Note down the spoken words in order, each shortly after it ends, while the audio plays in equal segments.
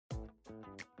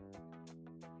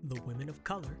The Women of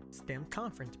Color STEM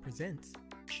Conference presents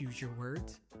Choose Your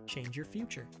Words, Change Your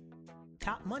Future.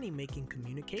 Top Money Making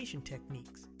Communication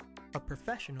Techniques, a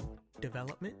professional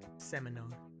development seminar.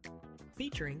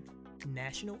 Featuring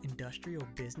National Industrial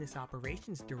Business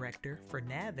Operations Director for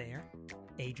NavAir,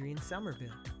 Adrian Somerville.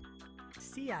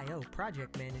 CIO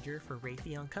Project Manager for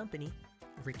Raytheon Company,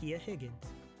 Rikia Higgins.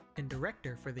 And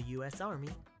Director for the U.S. Army,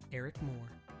 Eric Moore.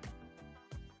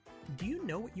 Do you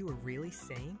know what you are really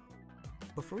saying?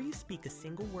 Before you speak a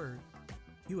single word,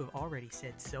 you have already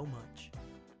said so much.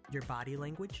 Your body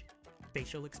language,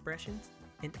 facial expressions,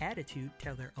 and attitude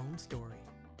tell their own story.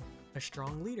 A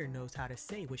strong leader knows how to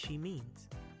say what she means.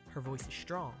 Her voice is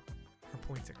strong, her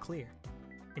points are clear,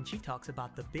 and she talks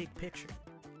about the big picture.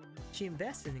 She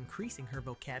invests in increasing her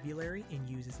vocabulary and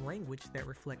uses language that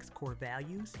reflects core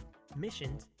values,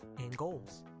 missions, and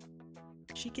goals.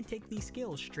 She can take these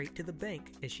skills straight to the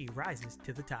bank as she rises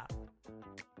to the top.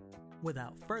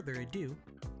 Without further ado,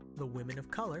 the Women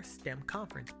of Color STEM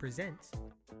Conference presents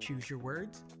Choose Your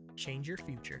Words, Change Your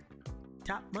Future.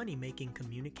 Top Money Making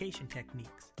Communication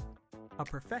Techniques, a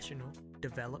professional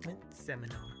development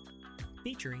seminar.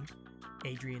 Featuring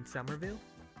Adrian Somerville,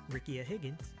 Rikia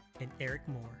Higgins, and Eric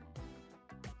Moore.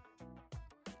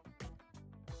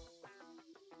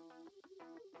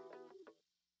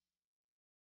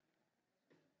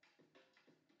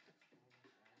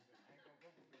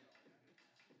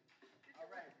 All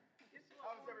right.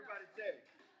 How was everybody today?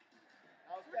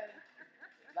 Outstanding.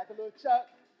 Like a little Chuck.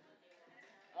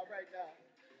 All right now.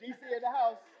 DC in the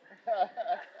house.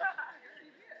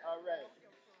 All right.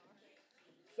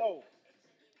 So,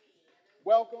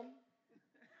 welcome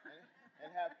and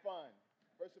have fun.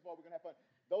 First of all, we're gonna have fun.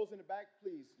 Those in the back,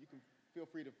 please, you can feel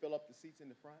free to fill up the seats in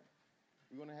the front.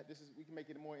 We're gonna have we can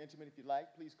make it more intimate if you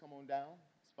like. Please come on down.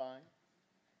 It's fine.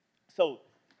 So,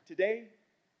 today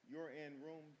you're in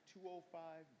room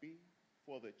 205B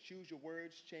for the Choose Your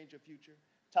Words, Change Your Future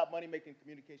Top Money Making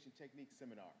Communication Techniques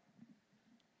Seminar.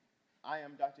 I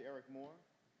am Dr. Eric Moore.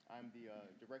 I'm the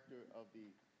director of the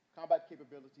Combat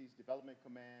Capabilities Development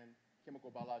Command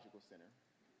Chemical Biological Center.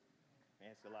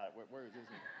 Man, it's a lot of words,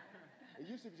 isn't it? It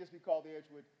used to just be called the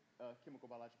Edgewood Chemical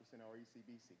Biological Center, or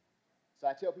ECBC. So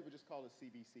I tell people just call it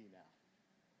CBC now.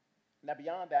 Now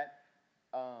beyond that,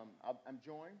 I'm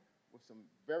joined with some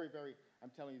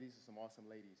I'm telling you, these are some awesome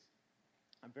ladies.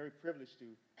 I'm very privileged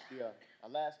to be a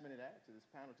last-minute add to this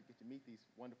panel to get to meet these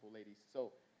wonderful ladies.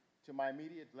 So to my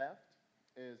immediate left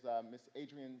is Miss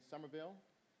Adrian Somerville.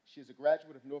 She is a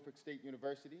graduate of Norfolk State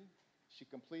University. She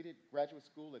completed graduate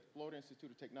school at Florida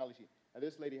Institute of Technology. Now,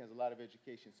 this lady has a lot of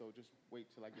education, so just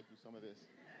wait till I get through some of this.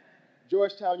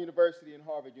 Georgetown University and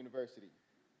Harvard University.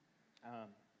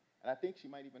 And I think she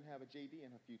might even have a JD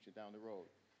in her future down the road.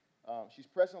 She's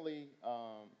presently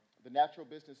the Natural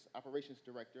Business Operations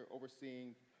Director,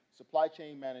 overseeing supply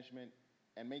chain management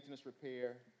and maintenance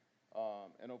repair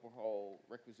and overhaul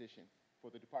requisition for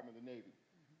the Department of the Navy.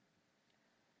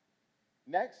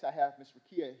 Next, I have Ms.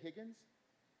 Rikia Higgins.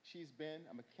 She's been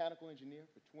a mechanical engineer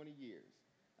for 20 years.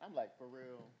 I'm like, for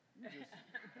real, you just,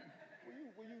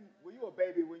 were you a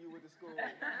baby when you went to school?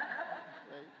 Right?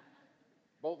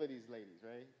 Both of these ladies,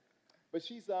 right? But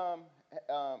she's a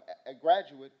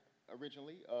graduate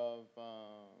originally of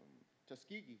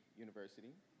Tuskegee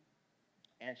University,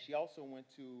 and she also went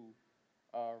to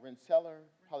Rensselaer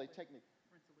Polytechnic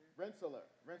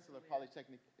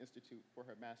Institute for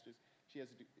her master's. Her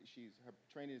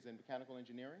training is in mechanical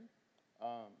engineering.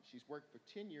 She's worked for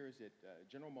 10 years at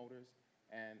General Motors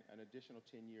and an additional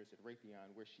 10 years at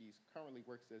Raytheon, where she currently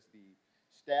works as the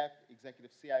staff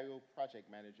executive CIO project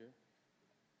manager,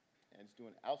 and is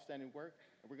doing outstanding work.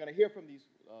 And we're going to hear from these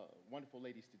wonderful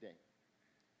ladies today.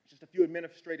 Just a few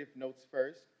administrative notes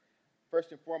first.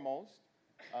 First and foremost,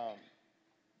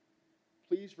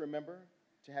 please remember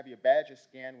to have your badges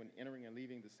scanned when entering and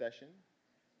leaving the session.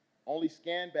 Only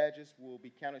scanned badges will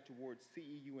be counted towards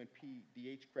CEU and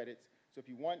PDH credits. So if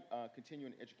you want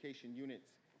continuing education units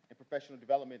and professional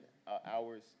development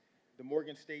hours, the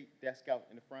Morgan State desk out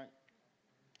in the front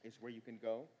is where you can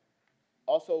go.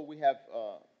 Also, we have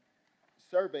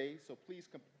surveys, so please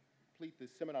complete the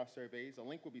seminar surveys. A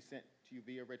link will be sent to you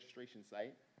via registration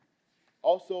site.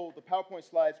 Also, the PowerPoint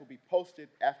slides will be posted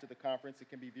after the conference. It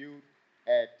can be viewed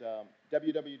at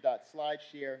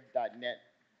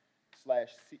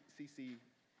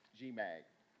www.slideshare.net/ccgmag.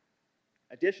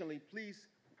 Additionally, please,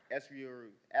 as you're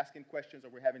asking questions or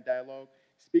we're having dialogue,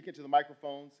 speak into the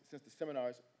microphones, since the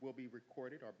seminars will be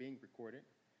recorded or being recorded.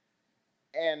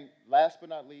 And last but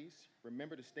not least,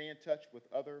 remember to stay in touch with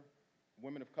other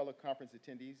Women of Color Conference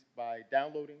attendees by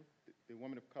downloading the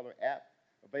Women of Color app,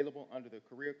 available under the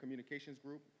Career Communications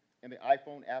Group in the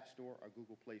iPhone App Store or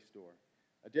Google Play Store.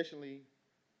 Additionally,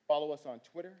 follow us on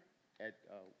Twitter at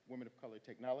Women of Color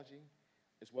Technology,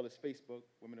 as well as Facebook,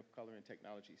 Women of Color and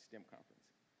Technology STEM Conference.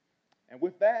 And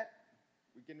with that,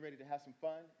 we're getting ready to have some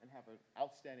fun and have an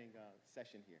outstanding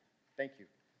session here. Thank you.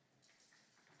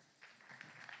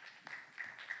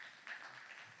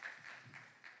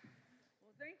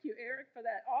 Well, thank you, Eric, for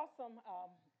that awesome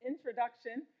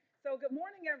introduction. So good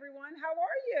morning, everyone. How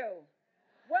are you?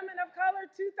 Women of Color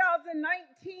 2019,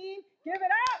 give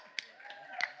it up.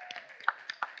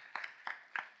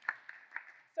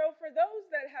 So for those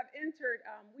that have entered,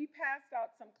 we passed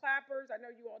out some clappers. I know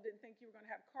you all didn't think you were going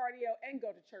to have cardio and go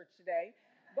to church today,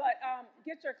 but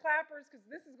get your clappers because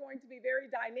this is going to be very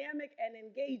dynamic and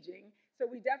engaging. So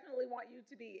we definitely want you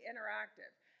to be interactive.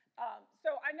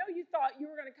 So I know you thought you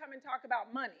were going to come and talk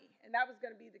about money, and that was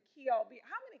going to be the key. How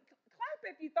many clap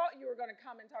if you thought you were going to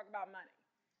come and talk about money?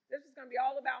 This is going to be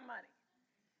all about money.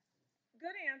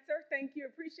 Good answer. Thank you.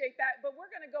 Appreciate that. But we're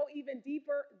going to go even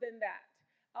deeper than that.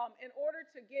 In order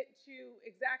to get to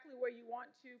exactly where you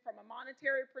want to from a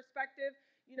monetary perspective,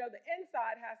 you know, the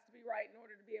inside has to be right in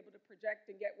order to be able to project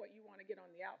and get what you want to get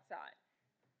on the outside.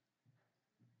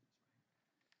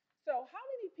 So how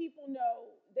many people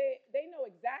know they know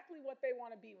exactly what they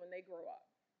want to be when they grow up?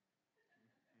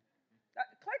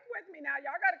 Click with me now.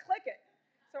 Y'all got to click it.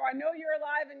 So I know you're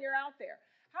alive and you're out there.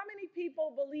 How many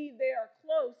people believe they are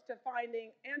close to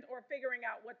finding and or figuring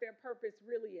out what their purpose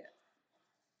really is?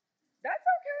 That's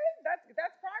okay.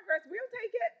 That's progress. We'll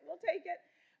take it. We'll take it.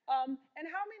 And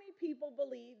how many people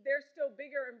believe there's still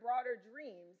bigger and broader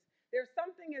dreams? There's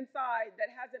something inside that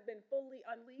hasn't been fully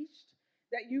unleashed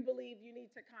that you believe you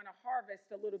need to kind of harvest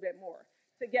a little bit more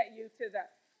to get you to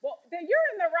that. Well, then you're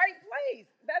in the right place.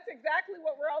 That's exactly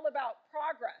what we're all about,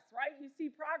 progress, right? You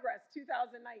see progress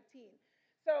 2019.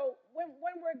 So when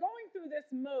we're going through this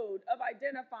mode of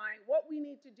identifying what we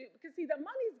need to do, because see, the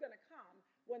money's going to come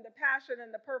when the passion and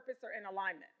the purpose are in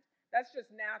alignment. That's just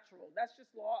natural. That's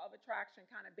just law of attraction,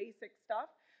 kind of basic stuff.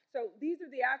 So these are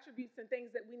the attributes and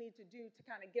things that we need to do to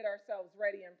kind of get ourselves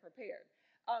ready and prepared.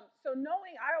 So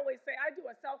knowing, I always say, I do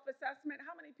a self-assessment.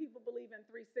 How many people believe in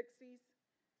 360s?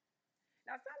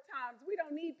 Now, sometimes we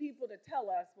don't need people to tell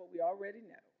us what we already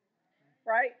know,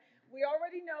 right? We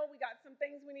already know we got some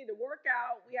things we need to work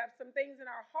out. We have some things in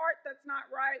our heart that's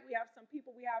not right. We have some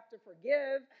people we have to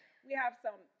forgive. We have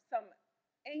some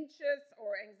anxious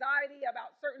or anxiety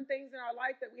about certain things in our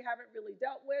life that we haven't really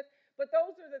dealt with. But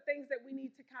those are the things that we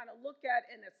need to kind of look at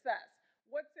and assess.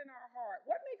 What's in our heart?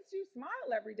 What makes you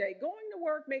smile every day? Going to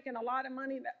work, making a lot of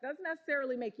money, that doesn't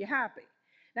necessarily make you happy.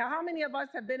 Now, how many of us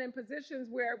have been in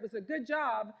positions where it was a good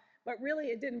job, but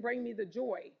really it didn't bring me the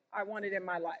joy I wanted in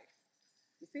my life?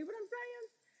 You see what I'm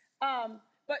saying?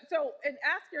 And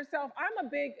ask yourself, I'm a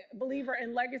big believer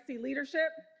in legacy leadership.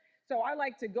 So I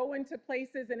like to go into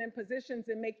places and in positions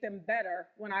and make them better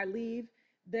when I leave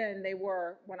than they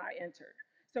were when I entered.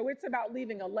 So it's about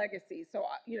leaving a legacy. So,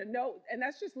 and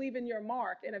that's just leaving your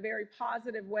mark in a very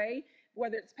positive way,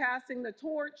 whether it's passing the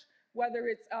torch, whether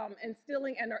it's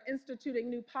instilling and or instituting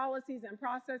new policies and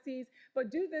processes. But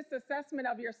do this assessment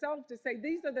of yourself to say,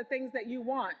 these are the things that you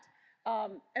want,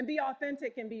 and be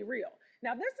authentic and be real.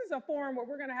 Now, this is a forum where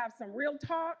we're going to have some real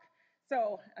talk.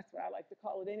 So that's what I like to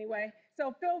call it anyway.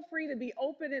 So feel free to be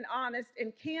open and honest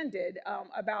and candid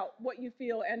about what you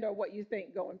feel and or what you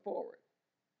think going forward.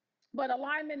 But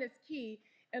alignment is key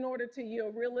in order to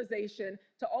yield realization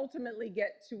to ultimately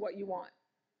get to what you want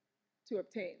to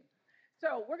obtain.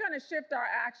 So we're going to shift our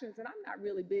actions, and I'm not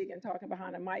really big in talking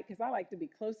behind a mic because I like to be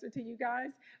closer to you guys,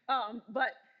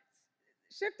 but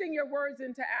shifting your words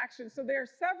into action. So there are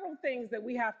several things that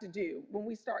we have to do when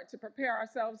we start to prepare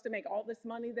ourselves to make all this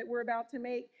money that we're about to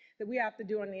make, that we have to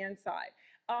do on the inside.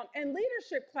 And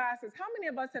leadership classes, how many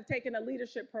of us have taken a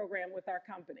leadership program with our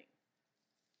company?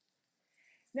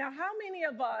 Now, how many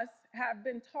of us have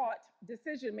been taught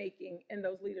decision-making in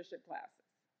those leadership classes?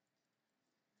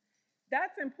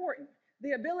 That's important.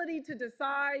 The ability to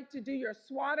decide, to do your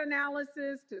SWOT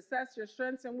analysis, to assess your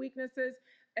strengths and weaknesses,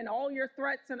 and all your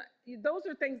threats, and those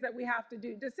are things that we have to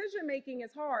do. Decision-making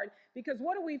is hard because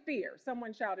what do we fear?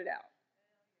 Someone shouted out.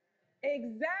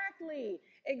 Exactly.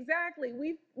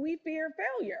 We fear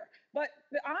failure. But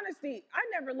the honesty, I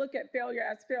never look at failure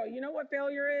as failure. You know what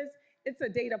failure is? It's a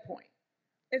data point.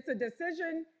 It's a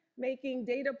decision-making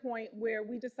data point where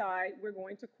we decide we're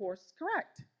going to course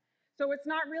correct. So it's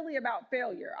not really about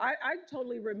failure. I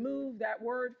totally removed that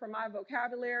word from my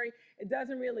vocabulary. It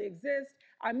doesn't really exist.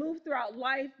 I move throughout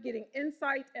life getting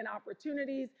insight and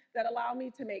opportunities that allow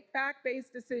me to make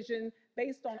fact-based decisions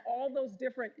based on all those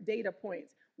different data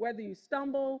points. Whether you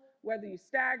stumble, whether you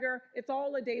stagger, it's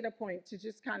all a data point to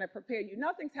just kind of prepare you.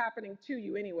 Nothing's happening to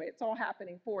you anyway. It's all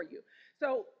happening for you.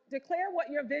 So declare what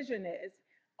your vision is,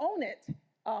 own it,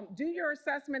 do your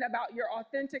assessment about your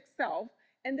authentic self,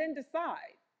 and then decide.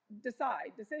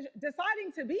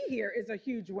 Deciding to be here is a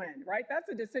huge win, right? That's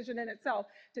a decision in itself,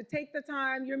 to take the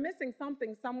time. You're missing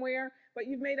something somewhere, but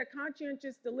you've made a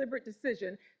conscientious, deliberate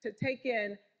decision to take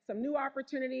in some new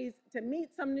opportunities, to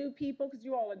meet some new people, because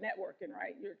you all are networking,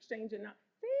 right? You're exchanging.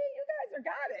 See, you guys are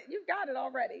got it. You've got it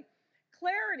already.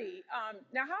 Clarity.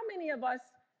 Now, how many of us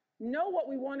know what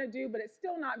we want to do, but it's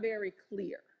still not very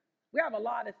clear? We have a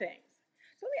lot of things.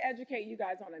 So let me educate you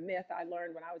guys on a myth I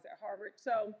learned when I was at Harvard.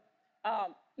 So,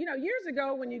 years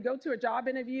ago, when you go to a job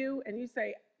interview and you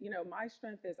say, my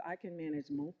strength is I can manage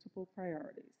multiple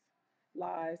priorities.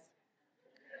 Lies.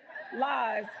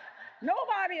 Lies.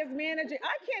 Nobody is managing.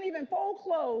 I can't even fold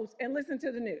clothes and listen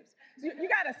to the news. So you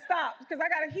got to stop, because I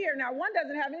got to hear. Now, one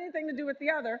doesn't have anything to do with the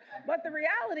other, but the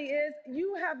reality is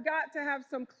you have got to have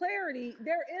some clarity.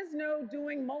 There is no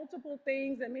doing multiple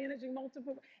things and managing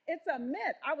multiple. It's a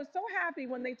myth. I was so happy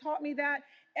when they taught me that,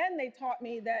 and they taught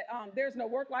me that there's no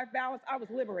work-life balance. I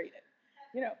was liberated.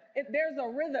 There's a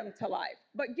rhythm to life,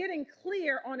 but getting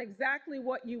clear on exactly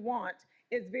what you want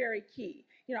is very key.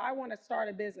 I want to start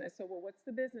a business. So, well, what's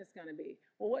the business going to be?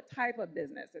 Well, what type of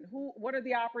business? And what are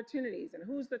the opportunities? And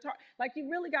who's the target? Like,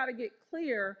 you really got to get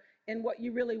clear in what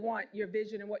you really want, your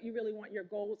vision, and what you really want, your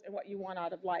goals, and what you want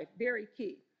out of life. Very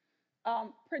key.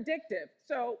 Predictive.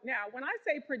 So now, when I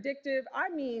say predictive,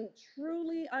 I mean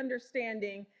truly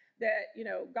understanding that,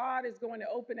 God is going to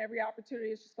open every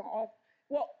opportunity. It's just going to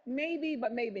well, maybe,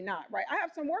 but maybe not, right? I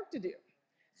have some work to do.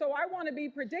 So I want to be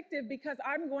predictive because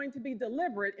I'm going to be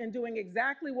deliberate in doing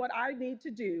exactly what I need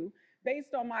to do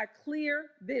based on my clear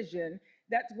vision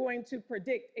that's going to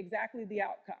predict exactly the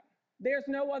outcome. There's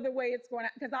no other way it's going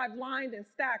to, because I've lined and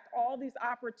stacked all these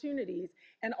opportunities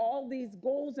and all these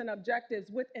goals and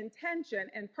objectives with intention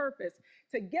and purpose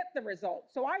to get the result.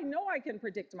 So I know I can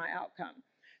predict my outcome.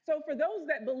 So for those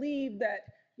that believe that,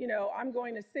 I'm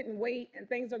going to sit and wait and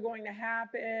things are going to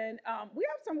happen, we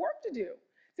have some work to do.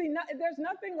 See, there's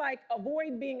nothing like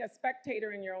avoid being a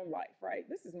spectator in your own life, right?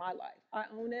 This is my life. I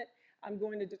own it. I'm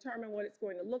going to determine what it's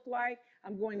going to look like.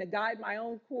 I'm going to guide my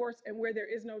own course, and where there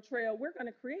is no trail, we're going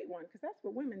to create one, because that's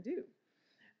what women do.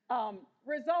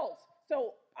 Results.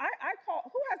 So I call,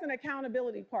 who has an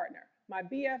accountability partner? My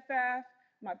BFF,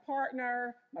 my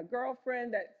partner, my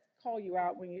girlfriend that call you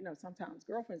out when, sometimes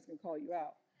girlfriends can call you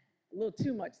out a little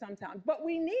too much sometimes, but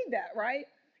we need that, right?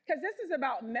 Because this is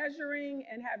about measuring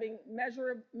and having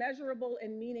measurable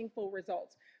and meaningful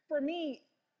results. For me,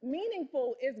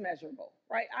 meaningful is measurable,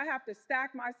 right? I have to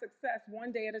stack my success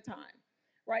one day at a time,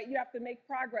 right? You have to make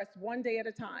progress one day at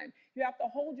a time. You have to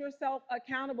hold yourself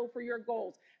accountable for your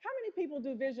goals. How many people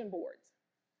do vision boards?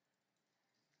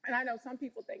 And I know some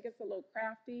people think it's a little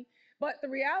crafty, but the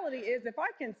reality is if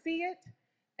I can see it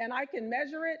and I can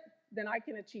measure it, then I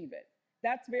can achieve it.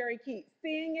 That's very key.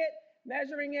 Seeing it,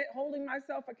 measuring it, holding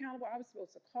myself accountable. I was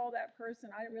supposed to call that person.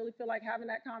 I didn't really feel like having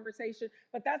that conversation,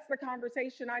 but that's the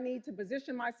conversation I need to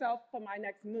position myself for my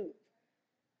next move.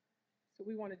 So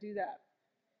we want to do that.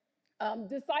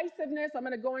 Decisiveness, I'm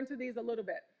going to go into these a little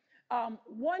bit.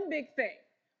 One big thing.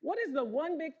 What is the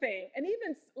one big thing? And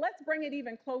even, let's bring it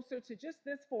even closer to just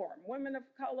this forum, Women of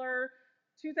Color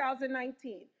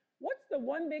 2019. What's the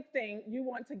one big thing you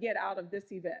want to get out of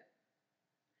this event?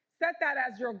 Set that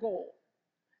as your goal.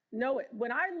 Know it.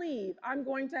 When I leave, I'm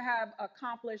going to have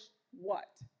accomplished what?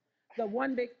 The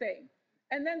one big thing.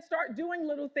 And then start doing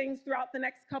little things throughout the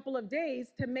next couple of days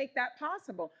to make that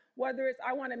possible. Whether it's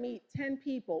I want to meet 10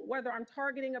 people, whether I'm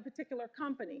targeting a particular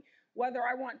company, whether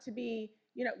I want to be,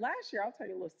 last year, I'll tell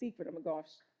you a little secret. I'm going to go off.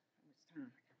 How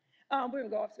much time? We're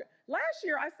going to go off. Last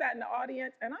year, I sat in the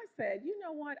audience and I said, you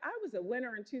know what? I was a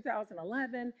winner in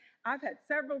 2011. I've had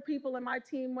several people in my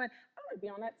team win. I'm going to be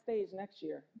on that stage next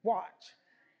year. Watch.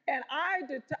 And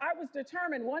I was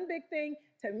determined, one big thing,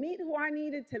 to meet who I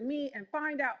needed to meet and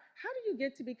find out, how do you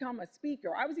get to become a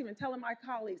speaker? I was even telling my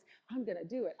colleagues, I'm going to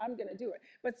do it. I'm going to do it.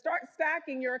 But start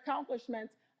stacking your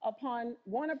accomplishments upon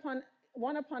one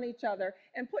upon each other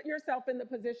and put yourself in the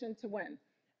position to win.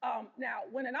 Now,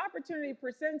 when an opportunity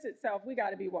presents itself, we got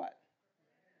to be what?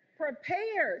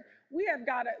 Prepared. We have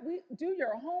got to do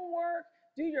your homework,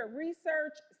 do your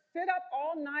research, sit up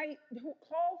all night,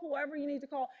 call whoever you need to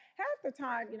call. Half the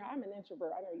time, I'm an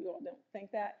introvert. I know you all don't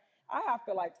think that. I have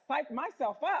to like psych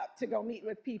myself up to go meet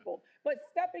with people. But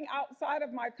stepping outside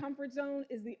of my comfort zone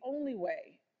is the only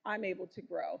way I'm able to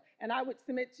grow. And I would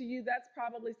submit to you that's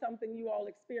probably something you all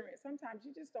experience. Sometimes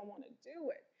you just don't want to do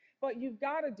it, but you've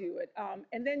got to do it.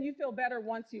 And then you feel better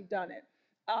once you've done it.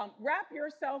 Wrap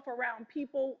yourself around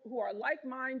people who are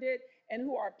like-minded and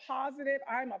who are positive.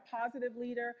 I'm a positive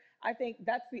leader. I think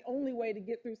that's the only way to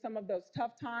get through some of those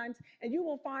tough times. And you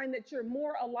will find that you're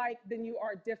more alike than you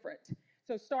are different.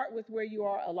 So start with where you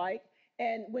are alike.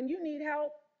 And when you need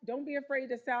help, don't be afraid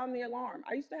to sound the alarm.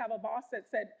 I used to have a boss that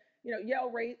said,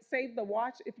 yell, save the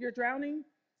watch if you're drowning.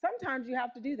 Sometimes you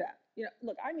have to do that.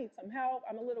 Look, I need some help.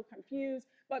 I'm a little confused,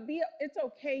 but it's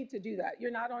okay to do that.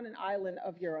 You're not on an island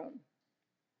of your own.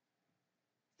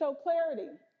 So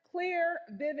clarity, clear,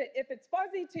 vivid. If it's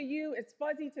fuzzy to you, it's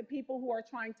fuzzy to people who are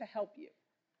trying to help you,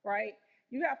 right?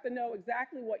 You have to know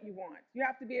exactly what you want. You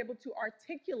have to be able to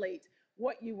articulate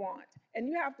what you want. And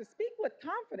you have to speak with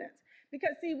confidence.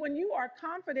 Because see, when you are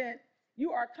confident,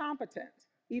 you are competent.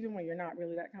 Even when you're not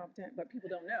really that competent, but people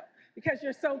don't know. Because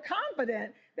you're so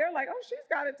confident, they're like, oh, she's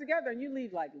got it together. And you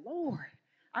leave like, Lord,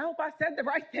 I hope I said the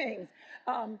right things.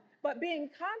 But being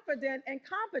confident and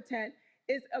competent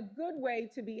is a good way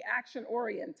to be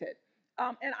action-oriented.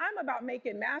 And I'm about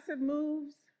making massive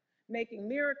moves, making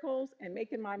miracles, and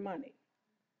making my money.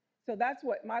 So that's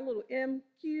what my little M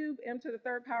cube, M to the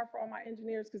third power for all my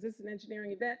engineers, because this is an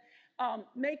engineering event,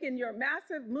 making your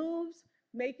massive moves,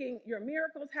 making your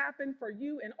miracles happen for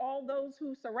you and all those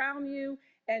who surround you,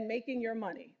 and making your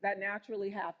money. That naturally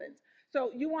happens.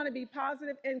 So you want to be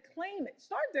positive and claim it.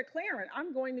 Start declaring,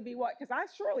 I'm going to be what? Because I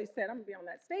surely said I'm going to be on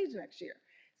that stage next year.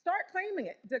 Start claiming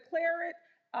it, declare it,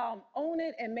 own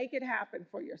it, and make it happen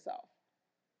for yourself.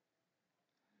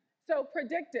 So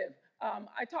predictive.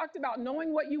 I talked about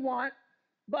knowing what you want,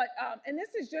 but, and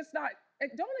this is just not,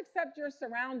 don't accept your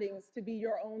surroundings to be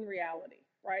your own reality,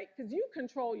 right? Because you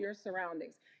control your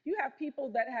surroundings. You have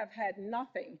people that have had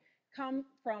nothing come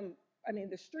from,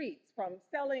 the streets, from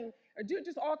selling, or do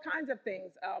just all kinds of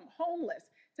things, homeless,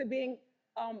 to being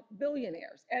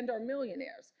billionaires and or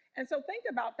millionaires. And so think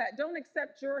about that. Don't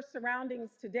accept your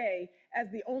surroundings today as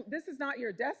this is not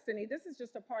your destiny. This is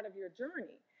just a part of your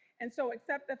journey. And so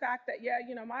accept the fact that, yeah,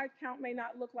 my account may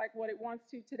not look like what it wants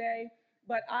to today,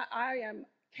 but I am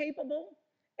capable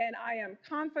and I am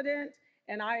confident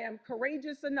and I am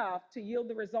courageous enough to yield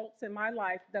the results in my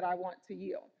life that I want to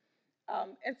yield.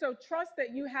 And so trust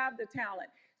that you have the talent.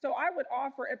 So I would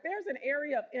offer, if there's an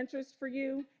area of interest for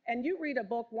you and you read a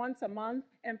book once a month,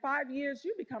 in 5 years,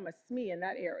 you become a SME in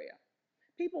that area.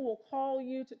 People will call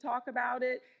you to talk about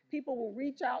it. People will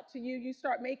reach out to you. You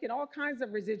start making all kinds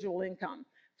of residual income,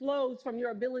 flows from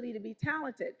your ability to be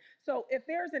talented. So if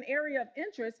there's an area of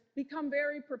interest, become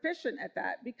very proficient at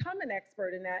that. Become an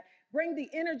expert in that. Bring the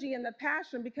energy and the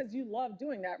passion because you love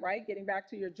doing that, right? Getting back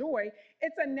to your joy.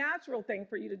 It's a natural thing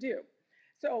for you to do.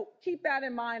 So keep that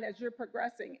in mind as you're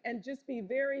progressing and just be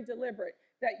very deliberate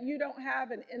that you don't have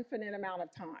an infinite amount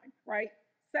of time, right?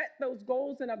 Set those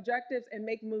goals and objectives and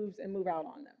make moves and move out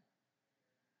on them.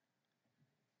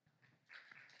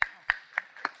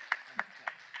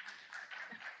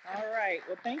 All right.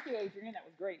 Well, thank you, Adrienne. That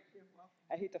was great.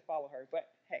 I hate to follow her, but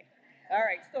hey. All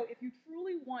right. So if you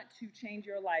truly want to change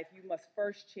your life, you must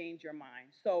first change your mind.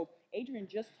 So Adrienne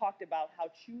just talked about how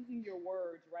choosing your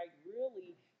words, right,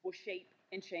 really will shape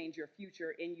and change your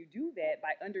future. And you do that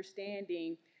by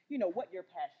understanding, what your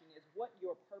passion is, what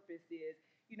your purpose is,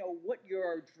 what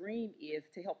your dream is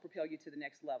to help propel you to the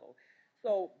next level.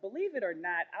 So believe it or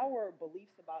not, our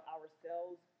beliefs about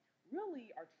ourselves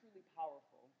really are truly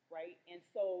powerful, right? And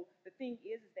so the thing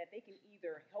is that they can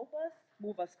either help us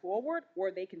move us forward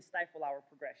or they can stifle our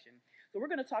progression. So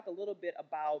we're going to talk a little bit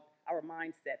about our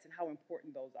mindsets and how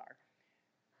important those are.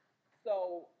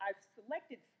 So I've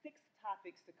selected 6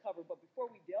 topics to cover, but before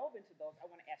we delve into those, I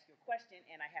want to ask you a question,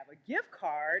 and I have a gift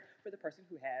card for the person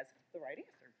who has the right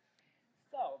answer.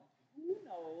 So who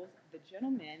knows the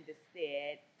gentleman that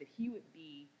said that he would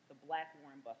be the Black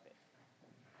Warren Buffett?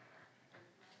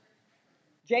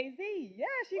 Jay-Z, yeah,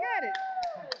 she got it.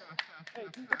 Hey,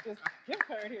 you get this gift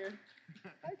card here.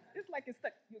 It's like it's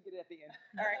stuck. You'll get it at the end.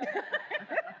 All right.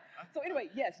 So anyway,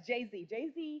 yes, Jay-Z.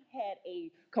 Jay-Z had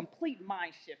a complete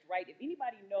mind shift, right? If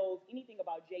anybody knows anything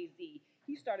about Jay-Z,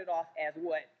 he started off as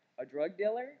what? A drug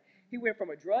dealer. He went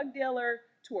from a drug dealer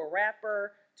to a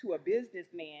rapper to a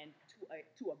businessman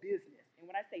to a business. And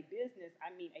when I say business,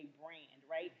 I mean a brand,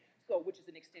 right? So which is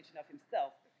an extension of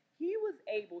himself. He was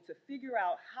able to figure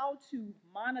out how to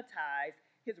monetize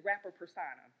his rapper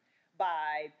persona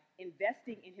by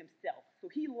investing in himself. So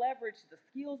he leveraged the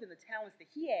skills and the talents that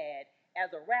he had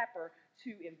as a rapper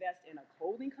to invest in a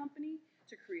clothing company,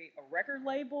 to create a record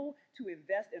label, to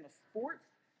invest in a sports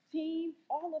team,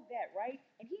 all of that, right?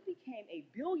 And he became a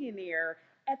billionaire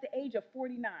at the age of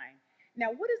 49.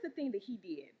 Now, what is the thing that he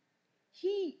did?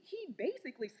 He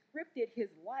basically scripted his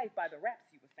life by the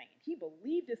raps he was saying. He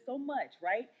believed it so much,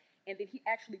 right? And then he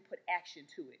actually put action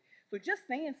to it. So just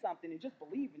saying something and just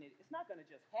believing it, it's not going to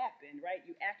just happen, right?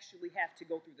 You actually have to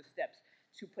go through the steps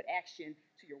to put action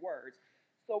to your words.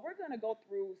 So we're going to go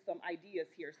through some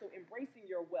ideas here. So embracing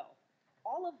your wealth.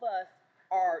 All of us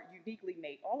are uniquely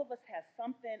made. All of us have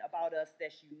something about us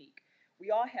that's unique. We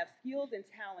all have skills and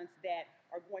talents that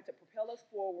are going to propel us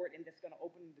forward and that's going to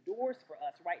open the doors for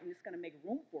us, right? And it's going to make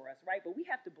room for us, right? But we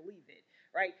have to believe it,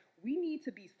 right? We need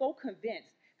to be so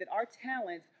convinced that our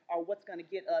talents are what's going to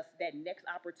get us that next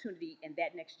opportunity and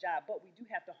that next job. But we do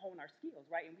have to hone our skills,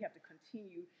 right? And we have to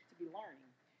continue to be learning.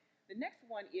 The next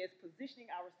one is positioning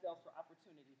ourselves for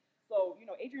opportunity. So,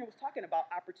 Adrian was talking about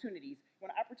opportunities.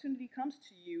 When an opportunity comes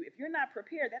to you, if you're not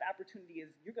prepared, that opportunity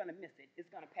you're going to miss it. It's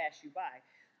going to pass you by.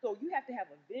 So you have to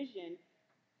have a vision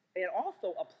and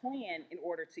also a plan in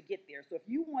order to get there. So if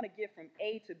you want to get from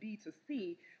A to B to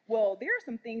C, well, there are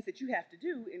some things that you have to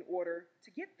do in order to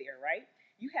get there, right?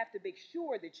 You have to make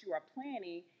sure that you are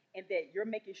planning and that you're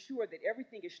making sure that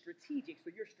everything is strategic. So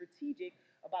you're strategic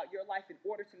about your life in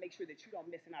order to make sure that you don't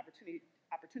miss an opportunity.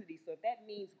 So if that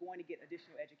means going to get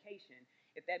additional education,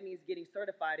 if that means getting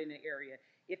certified in an area,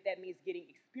 if that means getting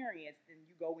experience, then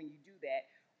you go and you do that.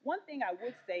 One thing I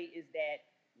would say is that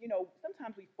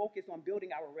sometimes we focus on building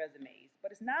our resumes,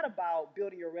 but it's not about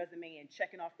building your resume and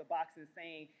checking off the box and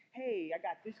saying, hey, I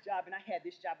got this job and I had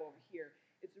this job over here.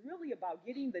 It's really about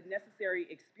getting the necessary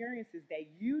experiences that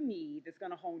you need that's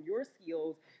going to hone your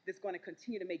skills, that's going to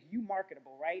continue to make you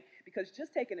marketable, right? Because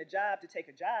just taking a job to take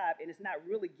a job and it's not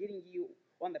really getting you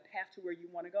on the path to where you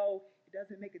want to go, it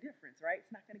doesn't make a difference, right?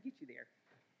 It's not going to get you there.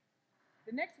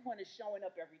 The next one is showing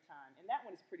up every time, and that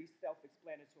one is pretty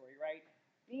self-explanatory, right?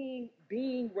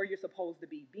 Being where you're supposed to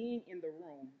be, being in the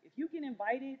room. If you get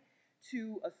invited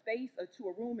to a space or to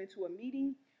a room, into a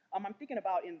meeting, I'm thinking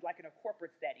about in a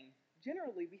corporate setting.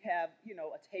 Generally, we have,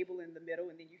 a table in the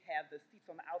middle and then you have the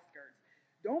seats on the outskirts.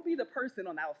 Don't be the person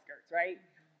on the outskirts, right?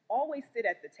 Always sit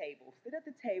at the table. Sit at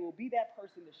the table, be that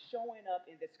person that's showing up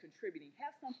and that's contributing.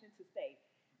 Have something to say.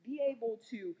 Be able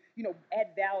to,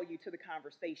 add value to the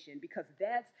conversation because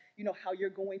that's, how you're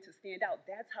going to stand out.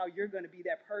 That's how you're going to be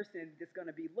that person that's going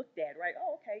to be looked at, right?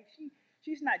 Oh, okay,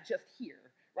 she's not just here,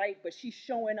 right? But she's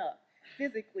showing up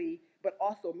physically, but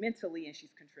also mentally, and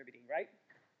she's contributing, right?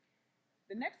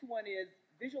 The next one is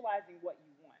visualizing what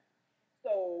you want.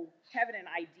 So having an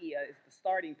idea is the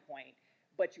starting point,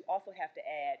 but you also have to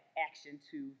add action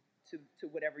to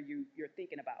whatever you're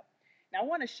thinking about. Now, I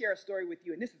want to share a story with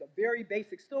you, and this is a very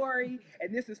basic story,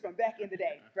 and this is from back in the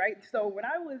day, right? So when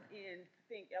I was in, I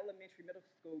think, elementary, middle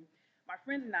school, my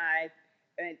friends and I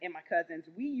and my cousins,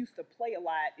 we used to play a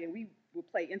lot, and we would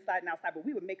play inside and outside, but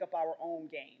we would make up our own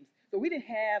games. So we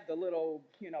didn't have the little,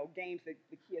 games that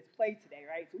the kids play today,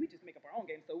 right? So we just make up our own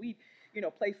games. So we,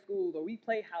 play school, or we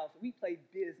play house, or we play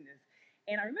business.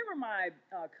 And I remember my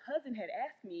cousin had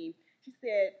asked me, she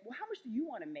said, well, how much do you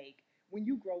want to make when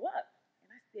you grow up?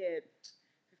 And I said,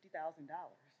 $50,000.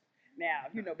 Now,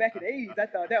 back in the 80s, I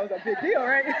thought that was a big deal,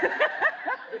 right? $50,000.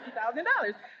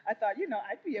 I thought,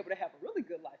 I'd be able to have a really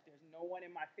good life. There's no one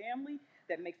in my family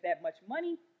that makes that much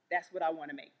money. That's what I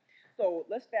want to make. So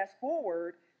let's fast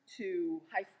forward to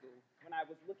high school when I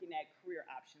was looking at career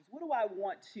options. What do I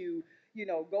want to,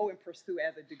 go and pursue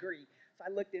as a degree? So I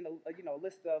looked in a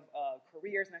list of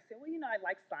careers, and I said, well, I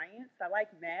like science, I like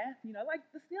math, I like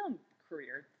the STEM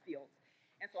career fields.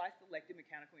 And so I selected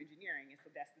mechanical engineering, and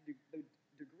so that's the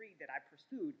degree that I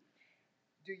pursued.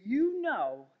 Do you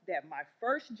know that my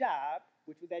first job,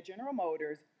 which was at General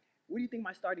Motors, what do you think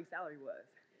my starting salary was?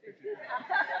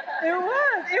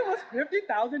 It was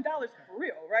 $50,000 for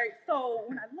real, right? So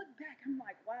when I look back, I'm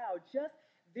like, wow, just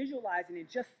visualizing and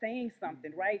just saying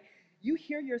something, right? You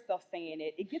hear yourself saying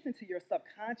it, it gets into your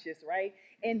subconscious, right?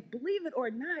 And believe it or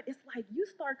not, it's like you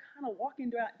start kind of walking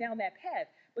down that path,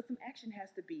 but some action has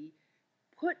to be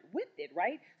put with it,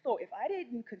 right? So if I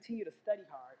didn't continue to study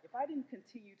hard, if I didn't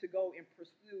continue to go and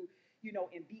pursue,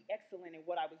 and be excellent in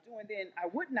what I was doing, then I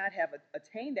would not have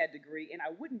attained that degree, and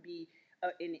I wouldn't be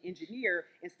an engineer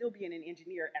and still being an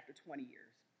engineer after 20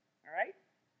 years, all right?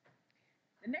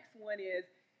 The next one is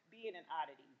being an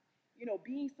oddity.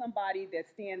 Being somebody that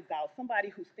stands out, somebody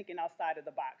who's thinking outside of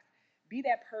the box. Be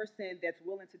that person that's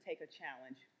willing to take a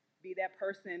challenge. Be that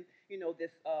person,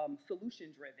 that's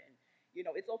solution-driven. You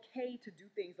know, it's okay to do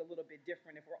things a little bit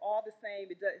different. If we're all the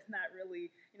same, it's not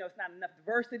really, you know, it's not enough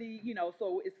diversity, you know,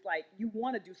 so it's like you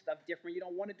want to do stuff different. You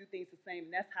don't want to do things the same,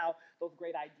 and that's how those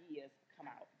great ideas come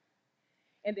out.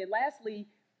 And then lastly,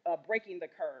 breaking the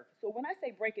curve. So when I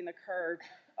say breaking the curve,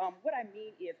 what I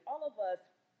mean is all of us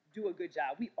do a good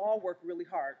job. We all work really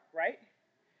hard, right?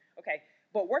 Okay,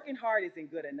 but working hard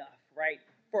isn't good enough, right?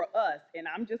 For us, and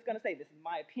I'm just gonna say this is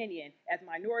my opinion, as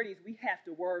minorities, we have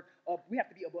to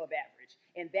be above average,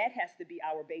 and that has to be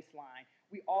our baseline.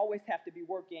 We always have to be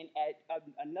working at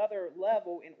another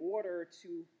level in order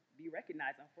to be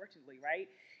recognized, unfortunately, right?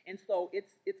 And so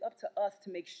it's up to us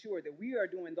to make sure that we are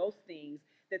doing those things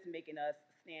that's making us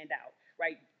stand out,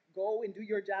 right? Go and do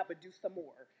your job, but do some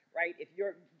more, right? If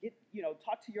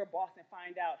talk to your boss and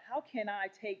find out, how can I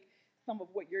take some of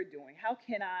what you're doing? How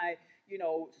can I,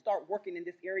 start working in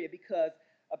this area? Because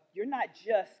you're not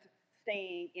just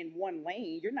staying in one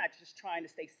lane. You're not just trying to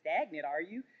stay stagnant, are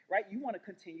you? Right? You want to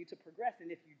continue to progress.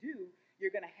 And if you do,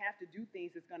 you're going to have to do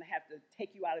things that's going to have to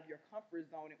take you out of your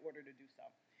comfort zone in order to do so.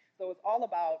 So it's all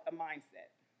about a mindset.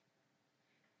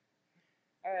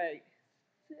 All right.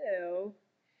 So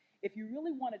if you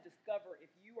really want to discover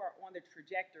if you are on the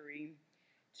trajectory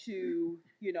to,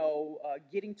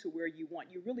 getting to where you want,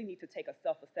 you really need to take a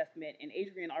self-assessment. And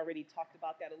Adrian already talked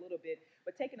about that a little bit,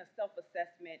 but taking a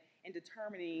self-assessment and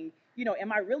determining,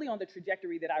 am I really on the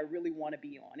trajectory that I really want to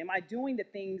be on? Am I doing the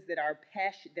things that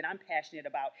I'm passionate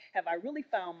about? Have I really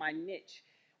found my niche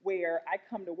where I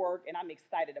come to work and I'm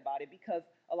excited about it? Because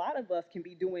a lot of us can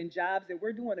be doing jobs and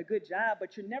we're doing a good job,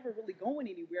 but you're never really going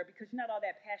anywhere because you're not all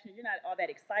that passionate, you're not all that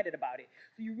excited about it.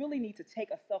 So you really need to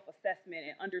take a self-assessment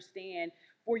and understand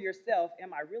for yourself,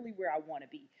 am I really where I want to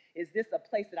be? Is this a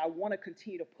place that I want to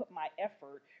continue to put my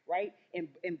effort, right? And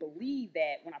believe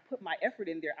that when I put my effort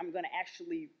in there, I'm going to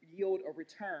actually yield a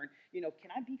return.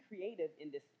 Can I be creative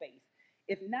in this space?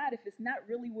 If it's not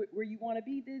really where you want to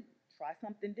be, then try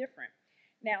something different.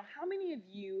 Now, how many of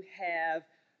you have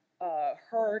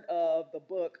heard of the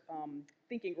book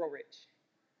Think and Grow Rich?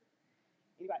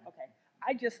 Anybody? Okay.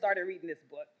 I just started reading this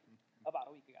book about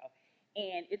a week ago,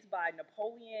 and it's by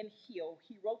Napoleon Hill.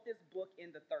 He wrote this book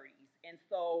in the 30s, and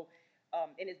so,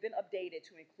 and it's been updated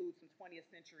to include some 20th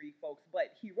century folks,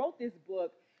 but he wrote this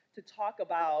book to talk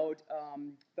about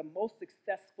the most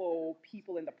successful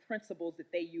people and the principles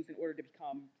that they use in order to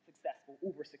become successful,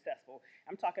 uber successful.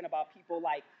 I'm talking about people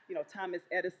like, Thomas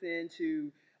Edison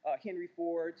to Henry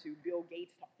Ford to Bill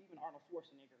Gates, even Arnold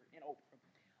Schwarzenegger and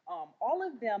Oprah. All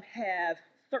of them have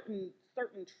certain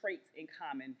traits in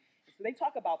common. So they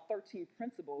talk about 13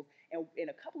 principles, and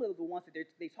a couple of the ones that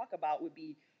they talk about would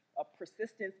be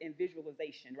persistence and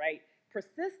visualization, right?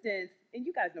 Persistence, and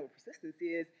you guys know what persistence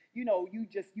is,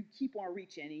 you keep on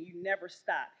reaching and you never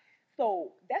stop.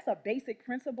 So that's a basic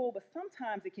principle, but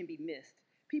sometimes it can be missed.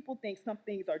 People think some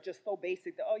things are just so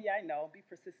basic that, oh yeah, I know, be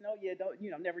persistent, oh yeah, don't,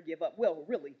 never give up. Well,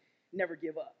 really, never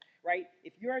give up, right?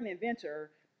 If you're an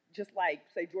inventor, just like,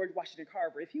 say, George Washington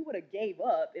Carver, if he would have gave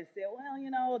up and said, well,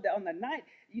 on the night,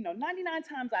 99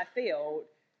 times I failed,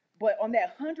 but on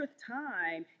that 100th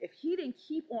time, if he didn't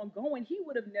keep on going, he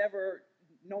would have never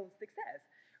known success,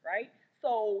 right?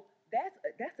 So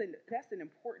that's an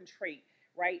important trait,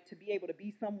 right? To be able to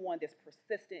be someone that's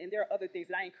persistent. And there are other things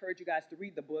that I encourage you guys to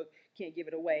read the book. Can't give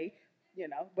it away,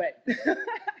 but you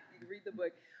can read the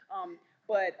book.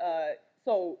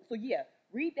 So yeah,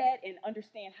 read that and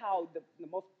understand how the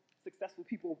most successful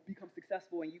people become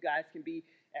successful, and you guys can be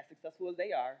as successful as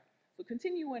they are. So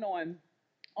continuing on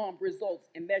results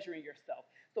and measuring yourself.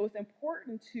 So it's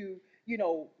important to,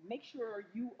 make sure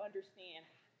you understand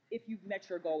if you've met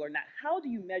your goal or not. How do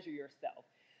you measure yourself?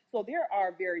 So there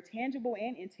are very tangible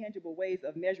and intangible ways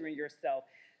of measuring yourself.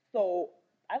 So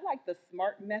I like the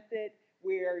SMART method,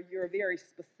 where you're very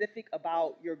specific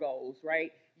about your goals,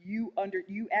 right?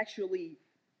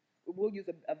 We'll use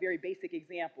a very basic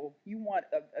example. You want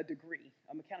a degree,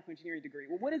 a mechanical engineering degree.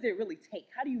 Well, what does it really take?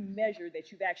 How do you measure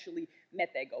that you've actually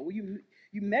met that goal? Well,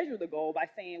 you measure the goal by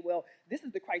saying, well, this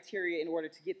is the criteria in order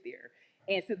to get there.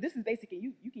 And so this is basically,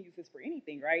 you can use this for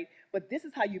anything, right? But this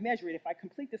is how you measure it. If I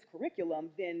complete this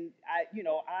curriculum, then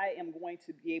I am going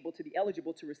to be able to be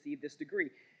eligible to receive this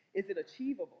degree. Is it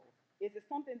achievable? Is it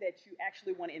something that you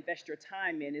actually want to invest your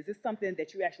time in? Is this something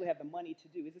that you actually have the money to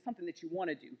do? Is it something that you want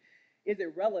to do? Is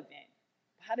it relevant?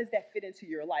 How does that fit into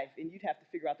your life? And you'd have to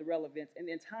figure out the relevance. And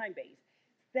then time-based.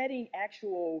 Setting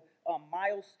actual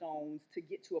milestones to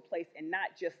get to a place, and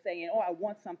not just saying, oh, I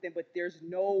want something, but there's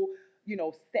no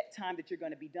set time that you're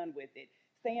going to be done with it.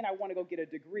 saying I want to go get a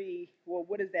degree, well,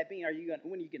 what does that mean?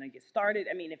 When are you going to get started?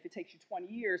 I mean, if it takes you 20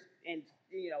 years, and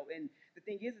and the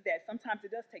thing is that sometimes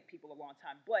it does take people a long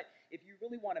time. But if you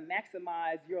really want to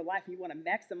maximize your life and you want to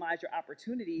maximize your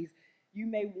opportunities, you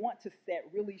may want to set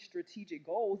really strategic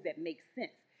goals that make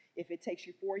sense. If it takes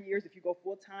you 4 years, if you go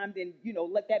full time, then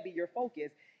let that be your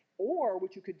focus. Or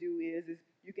what you could do is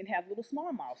you can have little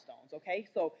small milestones, okay?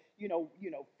 So,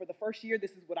 for the first year,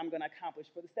 this is what I'm going to accomplish.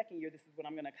 For the second year, this is what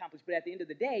I'm going to accomplish. But at the end of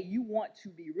the day, you want to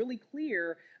be really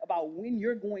clear about when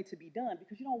you're going to be done,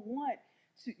 because you don't want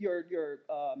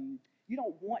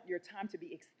your time to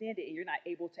be extended and you're not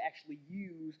able to actually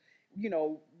use,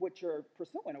 what you're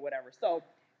pursuing or whatever. So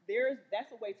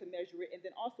that's a way to measure it. And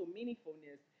then also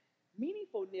meaningfulness.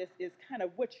 Meaningfulness is kind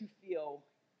of what you feel,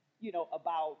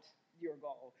 about your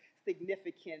goal.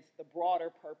 Significance, the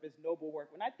broader purpose, noble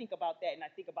work. When I think about that and I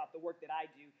think about the work that I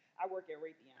do, I work at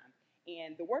Raytheon.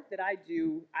 And the work that I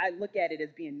do, I look at it as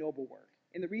being noble work.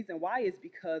 And the reason why is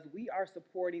because we are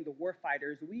supporting the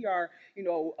warfighters. We are,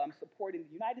 supporting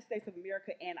the United States of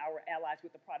America and our allies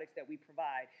with the products that we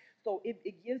provide. So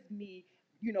it gives me,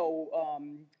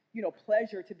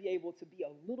 pleasure to be able to be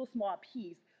a little small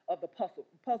piece of the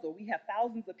puzzle. We have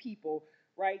thousands of people,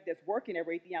 right, that's working at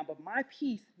Raytheon, but my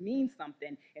piece means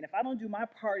something. And if I don't do my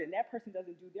part and that person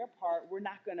doesn't do their part, we're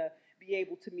not going to be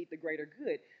able to meet the greater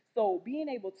good. So being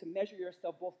able to measure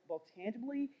yourself both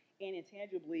tangibly and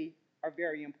intangibly are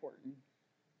very important.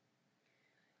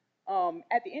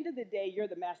 At the end of the day, you're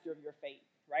the master of your fate,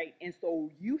 right? And so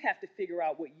you have to figure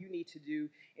out what you need to do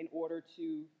in order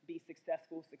to be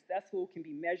successful. Successful can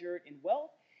be measured in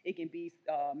wealth. It can be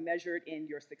measured in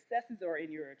your successes or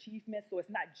in your achievements. So it's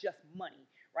not just money,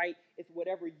 right? It's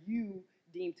whatever you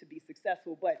deem to be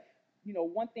successful. But,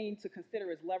 one thing to consider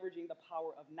is leveraging the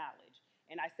power of knowledge.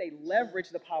 And I say leverage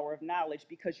the power of knowledge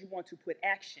because you want to put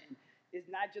action. It's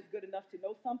not just good enough to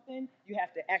know something. You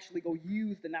have to actually go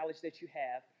use the knowledge that you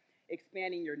have.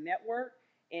 Expanding your network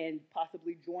and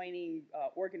possibly joining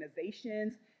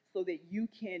organizations so that you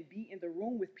can be in the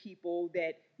room with people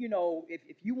that,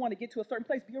 if you want to get to a certain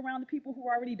place, be around the people who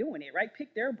are already doing it, right?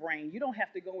 Pick their brain. You don't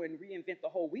have to go and reinvent the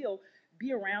whole wheel.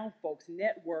 Be around folks,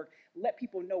 network, let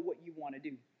people know what you want to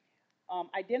do.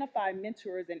 Identify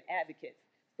mentors and advocates.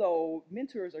 So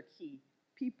mentors are key.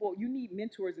 You need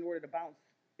mentors in order to bounce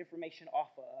information off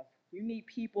of. You need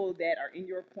people that are in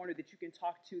your corner that you can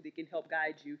talk to, that can help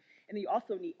guide you. And then you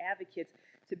also need advocates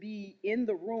to be in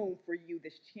the room for you,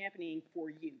 that's championing for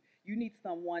you. You need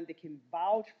someone that can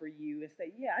vouch for you and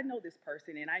say, yeah, I know this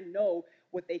person and I know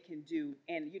what they can do.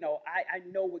 And, I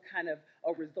know what kind of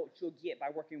a result you'll get by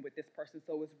working with this person.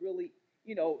 So it's really,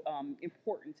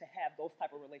 important to have those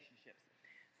type of relationships.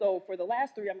 So for the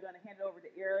last three, I'm going to hand it over to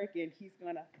Eric and he's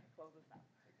going to close us out.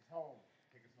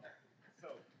 Take us home. So.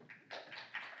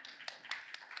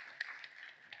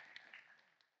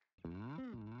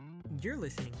 You're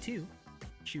listening to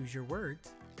Choose Your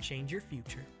Words, Change Your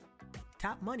Future.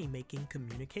 Top Money-Making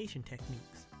Communication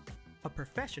Techniques. A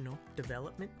professional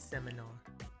development seminar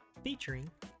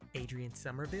featuring Adrian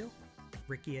Somerville,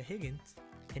 Rikia Higgins,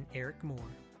 and Eric Moore.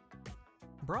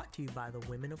 Brought to you by the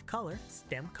Women of Color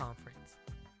STEM Conference,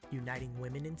 uniting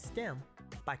women in STEM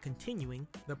by continuing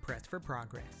the press for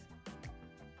progress.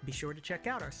 Be sure to check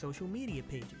out our social media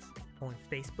pages on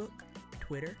Facebook,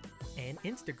 Twitter, and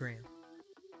Instagram.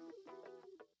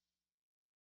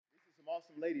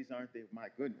 Awesome ladies, aren't they? My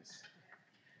goodness.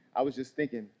 I was just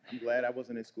thinking, I'm glad I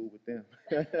wasn't in school with them.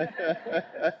 It's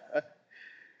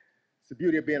the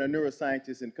beauty of being a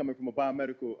neuroscientist and coming from a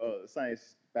biomedical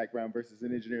science background versus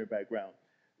an engineering background.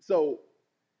 So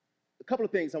a couple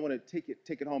of things I want to take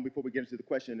it home before we get into the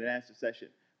question and answer session.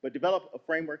 But develop a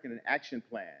framework and an action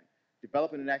plan.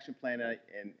 Developing an action plan, and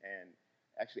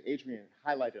actually Adrian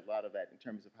highlighted a lot of that in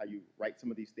terms of how you write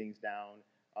some of these things down.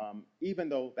 Even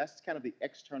though that's kind of the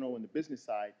external and the business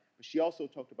side, but she also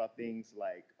talked about things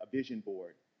like a vision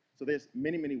board. So there's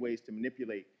many, many ways to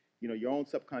manipulate, your own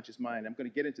subconscious mind. I'm going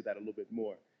to get into that a little bit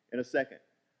more in a second.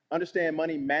 Understand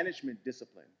money management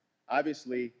discipline.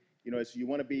 Obviously, as you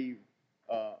want to be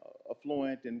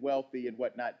affluent and wealthy and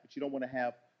whatnot, but you don't want to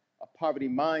have a poverty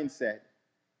mindset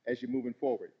as you're moving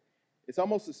forward. It's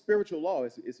almost a spiritual law.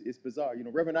 It's bizarre.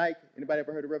 Reverend Ike, anybody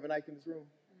ever heard of Reverend Ike in this room?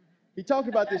 He talked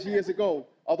about this years ago,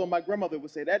 although my grandmother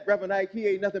would say, that Reverend Ike, he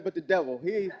ain't nothing but the devil.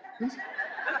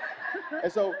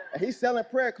 And so he's selling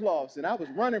prayer cloths, and I was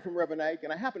running from Reverend Ike,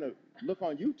 and I happened to look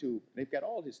on YouTube. They've got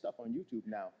all his stuff on YouTube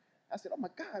now. I said, oh my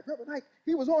God, Reverend Ike,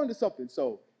 he was on to something.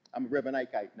 So I'm a Reverend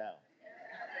Ikeite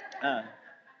now.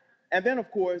 And then, of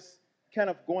course, kind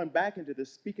of going back into the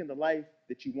speaking the life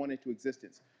that you want into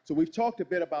existence. So we've talked a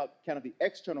bit about kind of the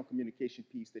external communication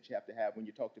piece that you have to have when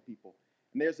you talk to people.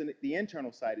 And there's the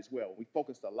internal side as well. We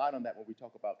focused a lot on that when we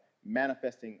talk about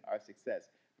manifesting our success.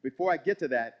 Before I get to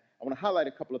that, I want to highlight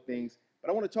a couple of things, but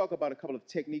I want to talk about a couple of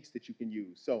techniques that you can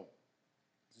use. So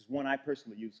this is one I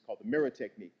personally use called the mirror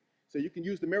technique. So you can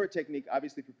use the mirror technique,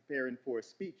 obviously, if you're preparing for a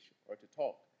speech or to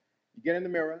talk. You get in the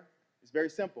mirror, it's very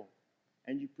simple,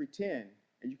 and you pretend,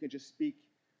 and you can just speak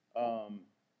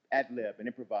ad lib and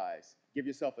improvise. Give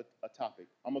yourself a topic,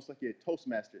 almost like you're at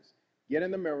Toastmasters. Get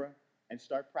in the mirror and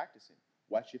start practicing.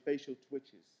 Watch your facial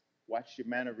twitches. Watch your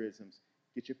mannerisms.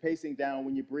 Get your pacing down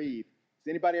when you breathe. Has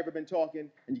anybody ever been talking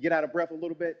and you get out of breath a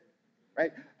little bit,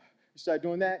 right? You start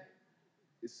doing that.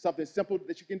 It's something simple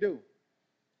that you can do.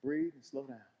 Breathe and slow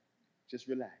down. Just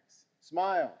relax.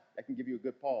 Smile. That can give you a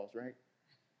good pause, right?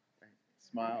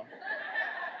 Smile.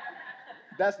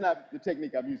 That's not the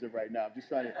technique I'm using right now. I'm just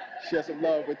trying to share some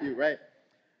love with you, right?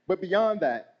 But beyond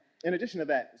that, in addition to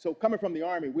that, so coming from the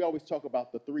Army, we always talk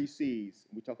about the 3 C's.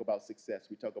 We talk about success.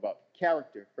 We talk about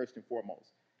character, first and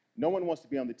foremost. No one wants to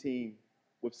be on the team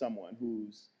with someone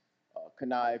who's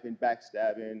conniving,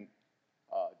 backstabbing,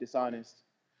 dishonest,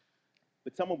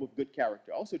 but someone with good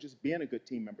character. Also, just being a good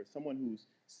team member, someone who's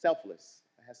selfless,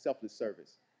 has selfless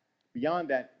service. Beyond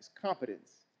that is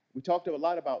competence. We talked a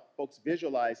lot about folks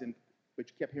visualizing, but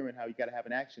you kept hearing how you got to have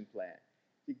an action plan.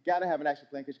 You got to have an action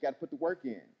plan because you got to put the work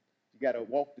in. You got to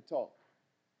walk the talk.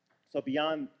 So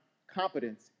beyond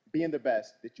competence, being the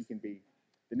best that you can be,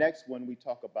 the next one we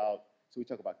talk about, so we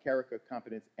talk about character,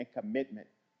 competence, and commitment.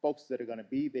 Folks that are going to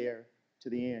be there to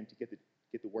the end to get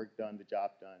the work done, the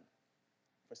job done,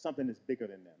 for something that's bigger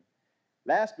than them.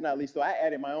 Last but not least, so I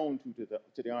added my own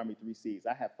to the Army 3 C's.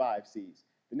 I have 5 C's.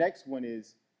 The next one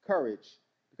is courage,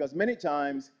 because many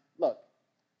times, look,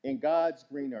 in God's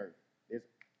green earth, there's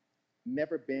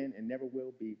never been and never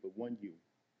will be but one you.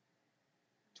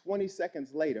 20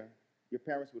 seconds later, your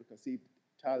parents would have conceived an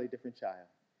entirely different child.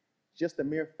 Just the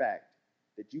mere fact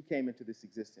that you came into this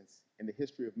existence in the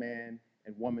history of man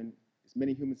and woman, as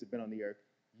many humans have been on the earth,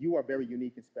 you are very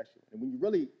unique and special. And when you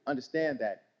really understand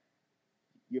that,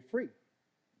 you're free.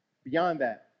 Beyond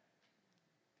that,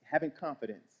 having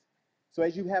confidence. So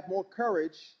as you have more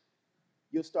courage,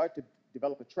 you'll start to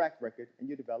develop a track record and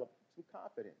you develop some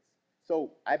confidence.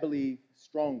 So I believe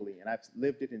strongly, and I've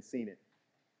lived it and seen it.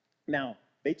 Now,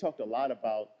 they talked a lot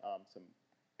about some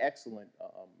excellent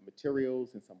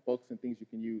materials and some books and things you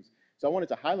can use. So I wanted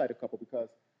to highlight a couple because,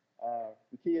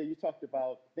 Rukia, you talked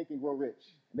about Think and Grow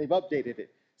Rich, and they've updated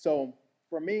it. So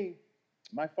for me,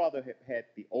 my father had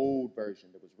the old version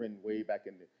that was written way back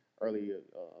in the early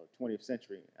 20th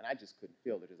century, and I just couldn't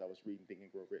feel it as I was reading Think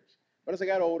and Grow Rich. But as I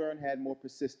got older and had more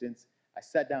persistence, I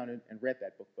sat down and read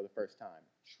that book for the first time,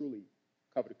 truly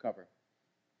cover to cover.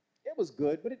 It was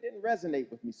good, but it didn't resonate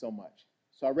with me so much.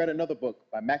 So I read another book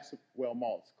by Maxwell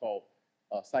Maltz called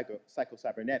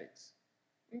Psycho-Cybernetics.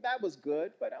 And that was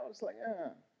good, but I was like,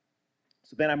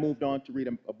 So then I moved on to read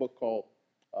a book called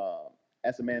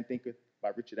As a Man Thinketh by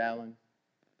Richard Allen.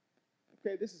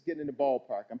 Okay, this is getting in the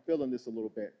ballpark. I'm feeling this a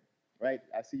little bit, right?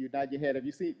 I see you nod your head. Have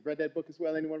you read that book as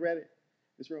well? Anyone read it?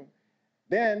 This room?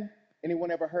 Then,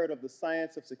 anyone ever heard of The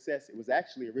Science of Success? It was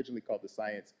actually originally called The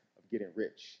Science of Getting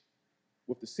Rich.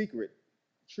 With The Secret,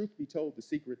 truth be told, The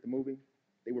Secret, the movie,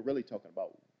 they were really talking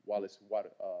about Wallace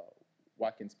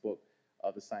Watkins' book,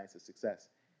 The Science of Success.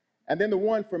 And then the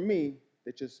one for me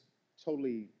that just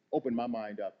totally opened my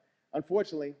mind up.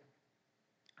 Unfortunately,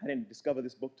 I didn't discover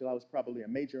this book till I was probably a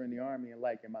major in the Army and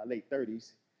like in my late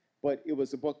 30s. But it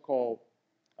was a book called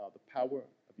The Power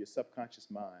of Your Subconscious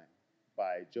Mind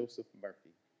by Joseph Murphy.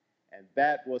 And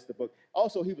that was the book.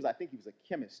 Also, I think he was a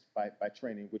chemist by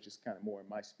training, which is kind of more in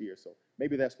my sphere. So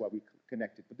maybe that's why we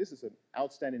connected. But this is an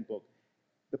outstanding book.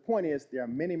 The point is, there are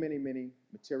many, many, many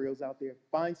materials out there.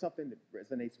 Find something that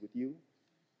resonates with you.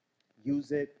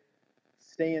 Use it.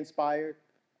 Stay inspired.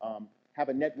 Have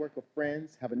a network of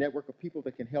friends. Have a network of people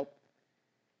that can help.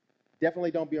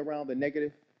 Definitely don't be around the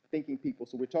negative thinking people.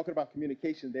 So we're talking about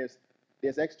communication.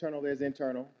 There's external, there's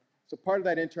internal. So part of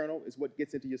that internal is what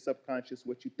gets into your subconscious,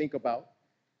 what you think about.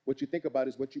 What you think about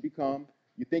is what you become.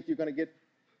 You think you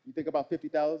think about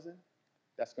 50,000,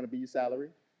 that's going to be your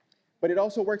salary. But it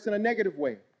also works in a negative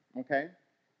way, okay?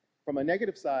 From a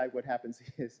negative side, what happens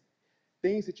is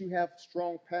things that you have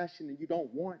strong passion and you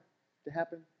don't want to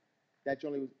happen, that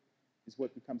generally is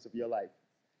what becomes of your life.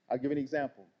 I'll give an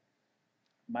example.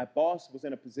 My boss was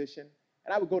in a position,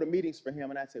 and I would go to meetings for him,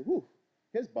 and I'd say, whew,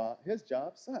 his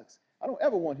job sucks. I don't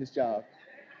ever want his job.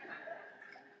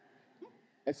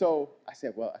 And so I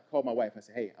said, well, I called my wife. I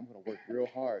said, hey, I'm going to work real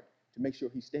hard to make sure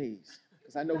he stays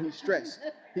because I know he's stressed.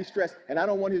 He's stressed, and I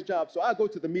don't want his job. So I'll go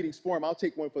to the meetings for him. I'll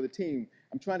take one for the team.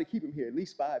 I'm trying to keep him here at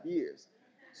least 5 years.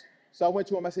 So I went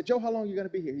to him. I said, Joe, how long are you going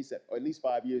to be here? He said, oh, at least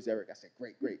 5 years, Eric. I said,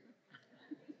 great, great.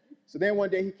 So then one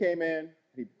day he came in.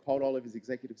 He called all of his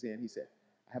executives in. He said,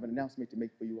 I have an announcement to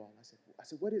make for you all. I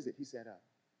said, what is it? He said,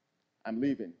 I'm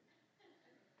leaving.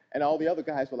 And all the other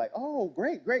guys were like, oh,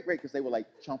 great, great, great, because they were like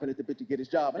chomping at the bit to get his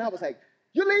job. And I was like,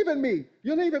 you're leaving me.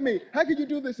 You're leaving me. How could you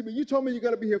do this to me? You told me you're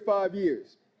going to be here 5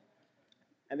 years.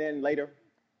 And then later,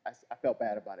 I felt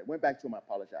bad about it. Went back to him, I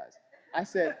apologized. I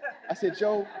said,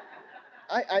 Joe,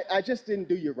 I just didn't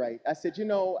do you right. I said, you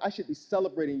know, I should be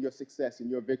celebrating your success and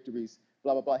your victories,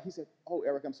 blah, blah, blah. He said, oh,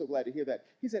 Eric, I'm so glad to hear that.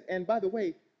 He said, and by the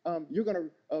way, you're going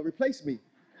to replace me.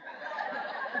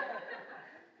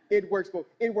 It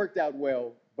worked out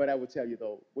well, but I will tell you,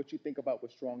 though, what you think about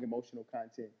with strong emotional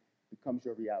content becomes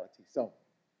your reality. So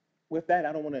with that,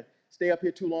 I don't want to stay up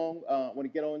here too long. I want to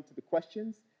get on to the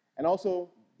questions. And also,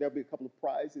 there'll be a couple of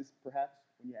prizes, perhaps,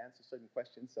 when you answer certain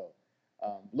questions. So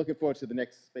looking forward to the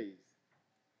next phase.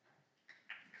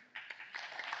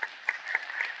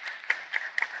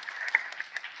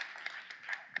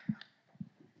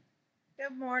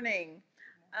 Good morning.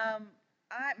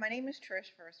 My name is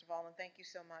Trish, first of all, and thank you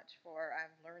so much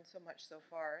I've learned so much so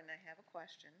far, and I have a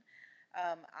question.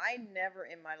 I never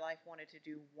in my life wanted to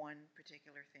do one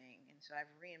particular thing, and so I've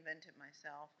reinvented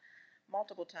myself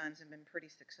multiple times and been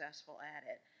pretty successful at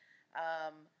it.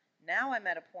 Now I'm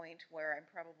at a point where I'm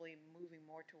probably moving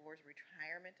more towards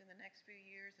retirement in the next few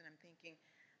years, and I'm thinking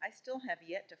I still have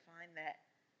yet to find that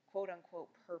quote-unquote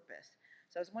purpose.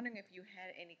 So I was wondering if you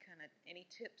had any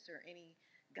tips or any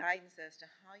guidance as to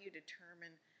how you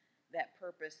determine that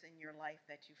purpose in your life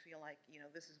that you feel like, you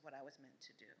know, this is what I was meant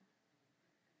to do.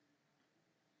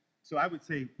 So I would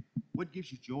say, what gives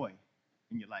you joy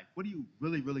in your life? What do you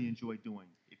really, really enjoy doing?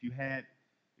 If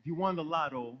you won the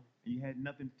lotto and you had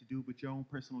nothing to do but your own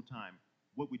personal time,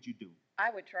 what would you do?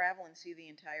 I would travel and see the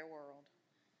entire world.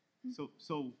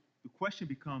 So the question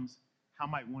becomes, how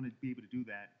might one be able to do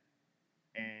that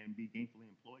and be gainfully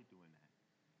employed doing that?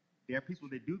 There are people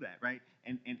that do that, right?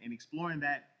 And exploring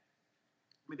that,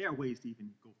 I mean, there are ways to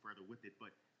even go further with it, but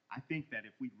I think that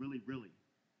if we really, really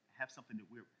have something that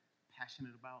we're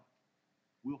passionate about,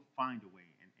 we'll find a way,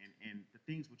 and the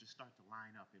things will just start to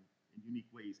line up in unique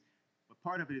ways. But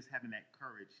part of it is having that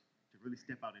courage to really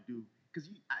step out and do,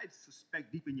 because I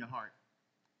suspect deep in your heart,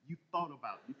 you've kind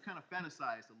of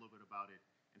fantasized a little bit about it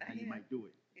and how you might do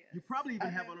it. Yes. You probably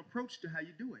even have an approach to how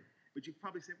you do it, but you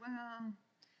probably say, well,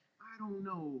 I don't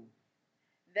know.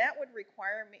 That would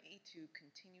require me to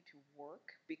continue to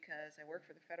work because I work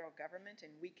for the federal government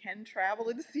and we can travel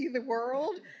and see the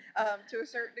world to a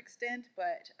certain extent.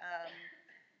 But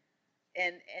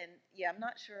I'm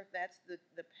not sure if that's the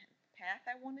path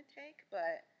I want to take.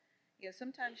 But you know,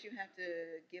 sometimes you have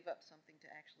to give up something to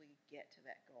actually get to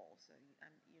that goal. So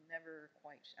I'm never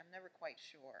quite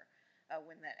sure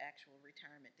when that actual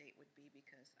retirement date would be,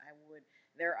 because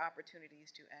there are opportunities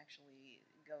to actually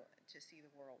go to see the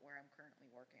world where I'm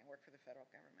currently working. I work for the federal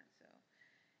government, so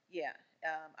yeah,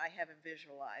 I haven't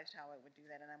visualized how I would do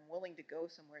that, and I'm willing to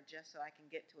go somewhere just so I can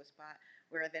get to a spot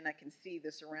where then I can see the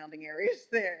surrounding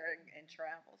areas there and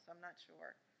travel, so I'm not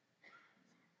sure.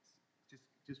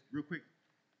 Just real quick.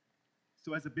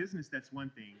 So as a business, that's one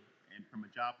thing, and from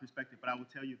a job perspective, but I will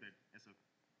tell you that as a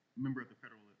member of the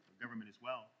federal government as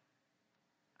well,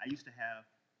 I used to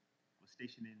was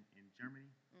stationed in Germany.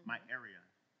 Mm-hmm. My area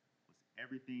was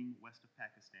everything west of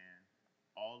Pakistan,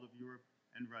 all of Europe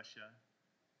and Russia,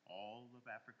 all of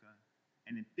Africa,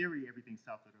 and in theory, everything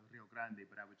south of the Rio Grande,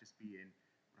 but I would just be in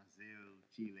Brazil,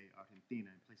 Chile, Argentina,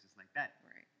 and places like that.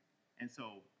 Right. And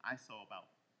so I saw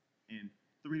in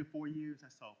 3 to 4 years,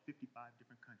 I saw 55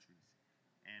 different countries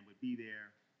and would be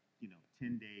there,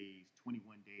 10 days,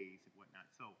 21 days, and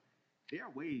whatnot. So there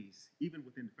are ways, even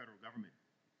within the federal government.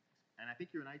 And I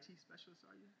think you're an IT specialist,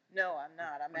 are you? No, I'm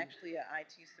not. I'm actually I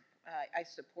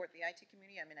support the IT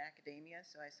community. I'm in academia,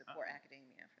 so I support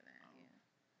academia for that. Yeah.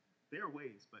 There are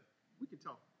ways, but we can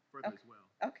talk further as well.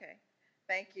 Okay.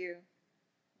 Thank you.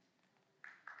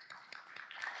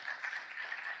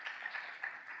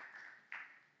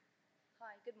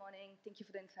 Hi, good morning. Thank you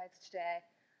for the insights today.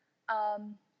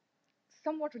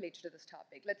 Somewhat related to this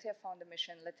topic. Let's say I found a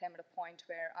mission. Let's say I'm at a point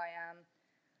where I am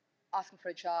asking for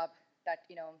a job that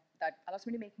that allows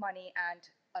me to make money and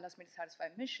allows me to satisfy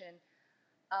a mission.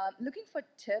 Looking for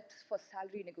tips for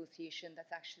salary negotiation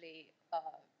that's actually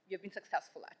you've been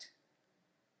successful at.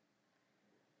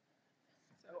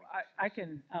 So I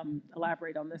can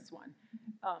elaborate on this one.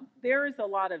 There is a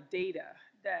lot of data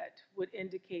that would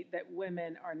indicate that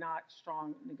women are not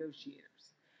strong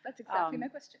negotiators. That's exactly my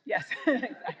question. Yes,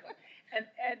 exactly.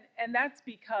 And that's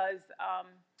because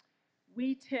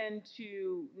we tend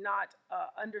to not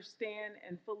understand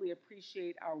and fully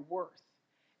appreciate our worth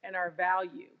and our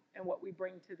value and what we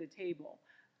bring to the table.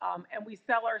 And we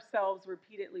sell ourselves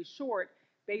repeatedly short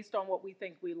based on what we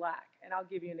think we lack. And I'll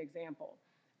give you an example.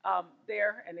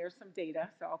 There's some data,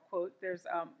 so I'll quote, there's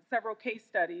several case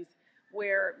studies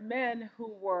where men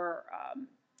who were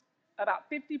about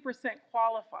 50%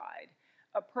 qualified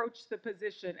approached the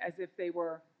position as if they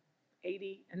were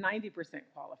 80 and 90%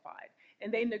 qualified.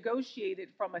 And they negotiated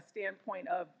from a standpoint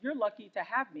of, you're lucky to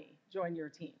have me join your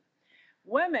team.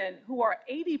 Women who are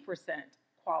 80%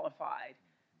 qualified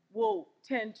will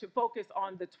tend to focus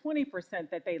on the 20%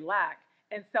 that they lack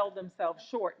and sell themselves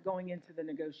short going into the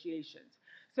negotiations.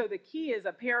 So the key is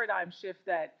a paradigm shift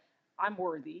that I'm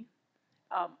worthy.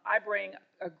 I bring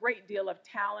a great deal of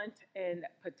talent and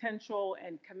potential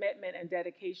and commitment and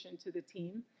dedication to the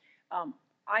team.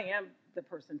 I am the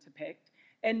person to pick.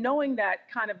 And knowing that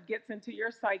kind of gets into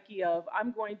your psyche of,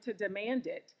 I'm going to demand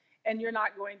it, and you're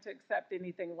not going to accept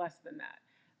anything less than that.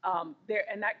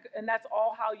 And that's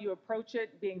all how you approach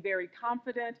it, being very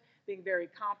confident, being very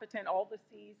competent, all the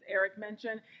C's Eric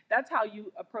mentioned. That's how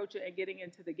you approach it and getting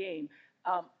into the game.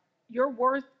 Your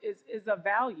worth is a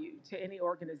value to any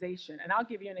organization. And I'll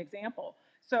give you an example.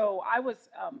 So I was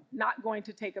not going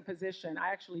to take a position.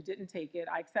 I actually didn't take it.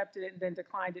 I accepted it and then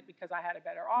declined it because I had a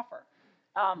better offer.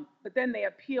 But then they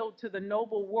appealed to the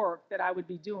noble work that I would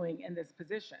be doing in this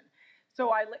position.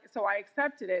 So I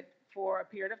accepted it for a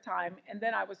period of time, and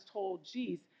then I was told,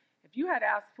 geez, if you had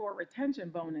asked for a retention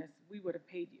bonus, we would have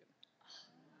paid you.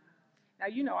 Now,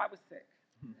 you know, I was sick.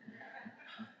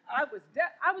 I was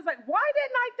like, why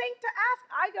didn't I think to ask?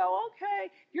 I go, okay,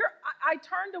 I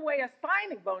turned away a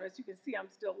signing bonus. You can see I'm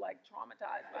still like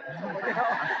traumatized by this whole deal.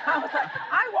 I was like,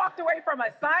 I walked away from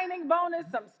a signing bonus,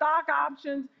 some stock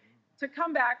options, to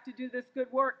come back to do this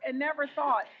good work and never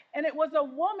thought. And it was a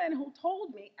woman who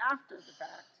told me after the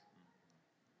fact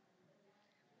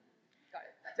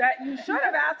that you should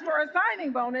have asked for a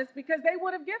signing bonus because they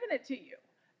would have given it to you.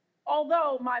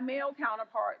 Although my male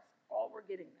counterparts all were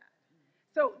getting that.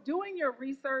 So doing your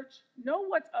research, know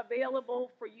what's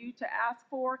available for you to ask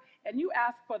for, and you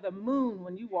ask for the moon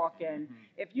when you walk in.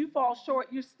 If you fall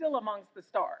short, you're still amongst the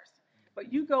stars.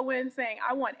 But you go in saying,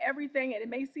 I want everything, and it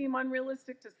may seem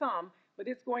unrealistic to some, but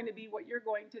it's going to be what you're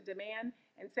going to demand,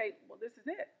 and say, well, this is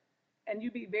it. And you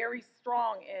be very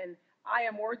strong in, I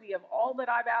am worthy of all that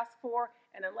I've asked for,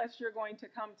 and unless you're going to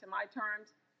come to my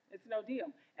terms, it's no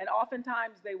deal. And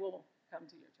oftentimes they will come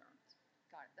to your terms.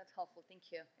 Got it. That's helpful. Thank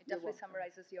you. It You're definitely welcome.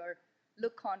 summarizes your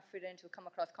look confident, you'll come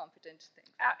across competent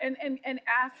things. And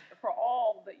ask for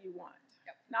all that you want.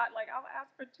 Yep. Not like, I'll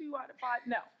ask for 2 out of 5.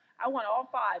 No, I want all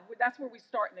 5. That's where we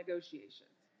start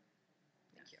negotiations.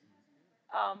 Thank you.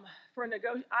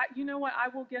 You know what? I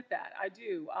will get that. I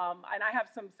do. And I have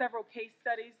several case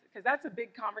studies, because that's a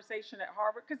big conversation at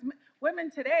Harvard, because women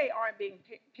today aren't being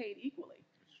paid equally,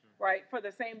 right, for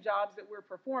the same jobs that we're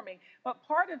performing. But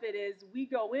part of it is we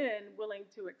go in willing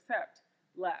to accept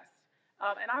less.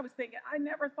 And I was thinking, I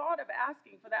never thought of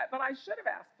asking for that, but I should have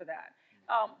asked for that.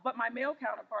 But my male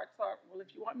counterparts thought, well,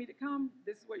 if you want me to come,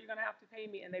 this is what you're going to have to pay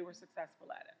me, and they were successful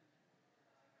at it.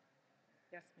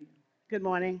 Yes, ma'am. Good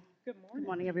morning. Good morning. Good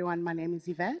morning, everyone. My name is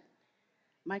Yvette.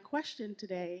 My question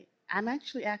today, I'm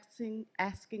actually asking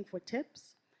for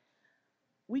tips.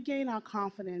 We gain our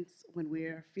confidence when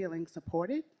we're feeling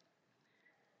supported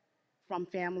from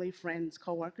family, friends,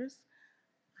 coworkers.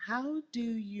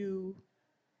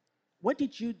 What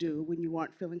did you do when you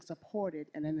weren't feeling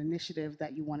supported in an initiative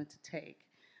that you wanted to take,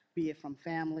 be it from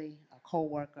family, a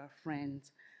coworker,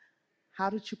 friends?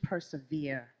 How did you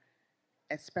persevere,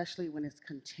 especially when it's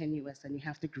continuous and you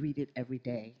have to greet it every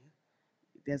day?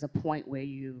 There's a point where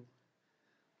you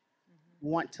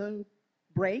want to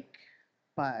break,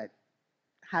 but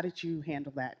how did you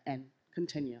handle that and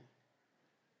continue?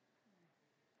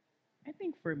 I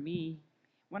think for me,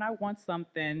 when I want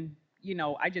something, you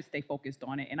know, I just stay focused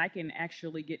on it, and I can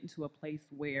actually get into a place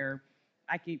where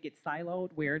I can get siloed,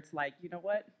 where it's like, you know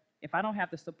what, if I don't have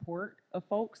the support of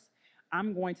folks,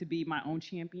 I'm going to be my own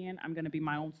champion. I'm going to be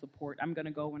my own support. I'm going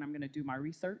to go and I'm going to do my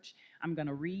research. I'm going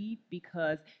to read,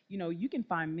 because, you know, you can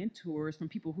find mentors from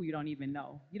people who you don't even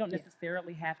know. You don't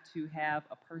necessarily have to have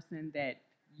a person that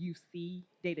you see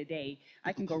day to day.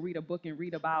 I can go read a book and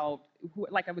read about,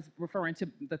 like I was referring to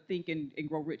the Think and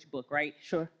Grow Rich book, right?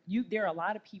 Sure. There are a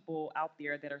lot of people out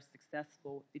there that are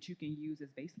successful that you can use as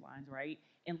baselines, right?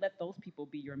 And let those people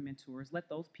be your mentors. Let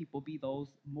those people be those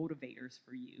motivators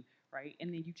for you, right?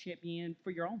 And then you champion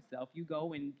for your own self. You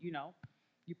go and, you know,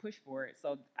 you push for it.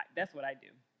 So that's what I do.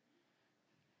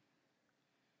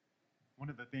 One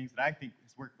of the things that I think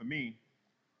has worked for me,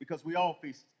 because we all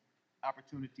face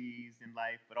opportunities in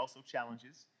life, but also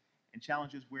challenges, and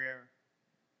challenges where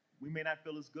we may not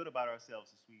feel as good about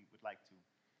ourselves as we would like to.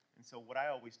 And so what I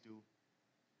always do,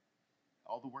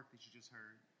 all the work that you just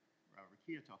heard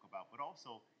Rakia talk about, but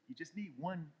also you just need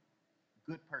one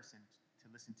good person to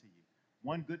listen to you,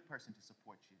 one good person to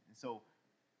support you. And so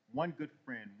one good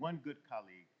friend, one good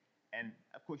colleague, and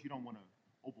of course you don't want to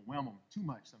overwhelm them too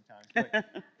much sometimes,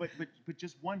 but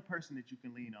just one person that you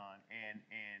can lean on. And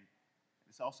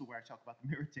it's also where I talk about the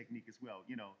mirror technique as well.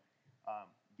 You know,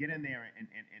 get in there and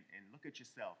look at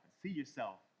yourself and see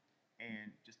yourself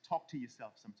and just talk to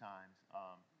yourself sometimes.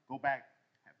 Go back,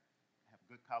 have a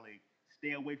good colleague,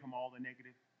 stay away from all the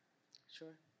negative,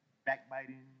 Sure.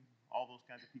 backbiting, all those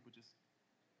kinds of people. Just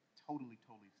totally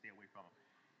stay away from them.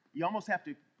 You almost have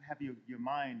to have your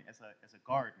mind as a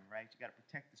garden, right? You got to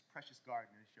protect this precious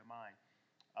garden. It's your mind.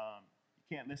 You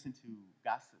can't listen to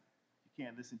gossip. You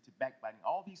can't listen to backbiting.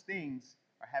 All these things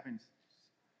are having,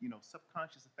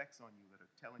 subconscious effects on you that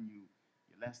are telling you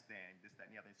you're less than this, that,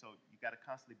 and the other. So you got to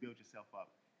constantly build yourself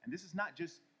up. And this is not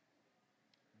just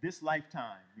this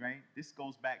lifetime, right? This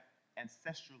goes back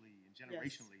ancestrally and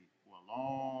generationally for a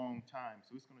long time.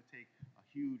 So it's going to take a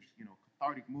huge,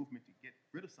 cathartic movement to get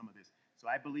rid of some of this. So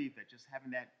I believe that just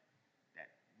having that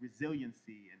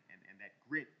resiliency and that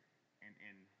grit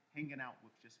and hanging out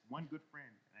with just one good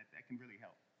friend, that can really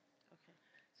help. Okay.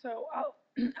 So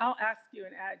I'll ask you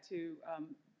and add to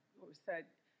what was said.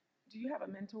 Do you have a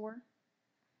mentor?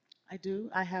 I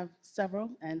do. I have several,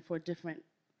 and for different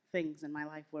things in my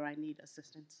life where I need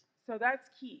assistance. So that's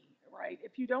key, right?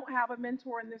 If you don't have a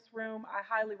mentor in this room, I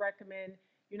highly recommend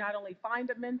you not only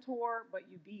find a mentor, but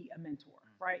you be a mentor,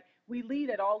 right? We lead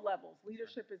at all levels.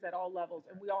 Leadership is at all levels,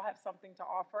 and we all have something to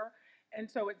offer. And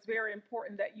so it's very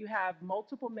important that you have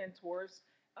multiple mentors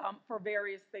for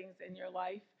various things in your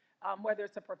life, whether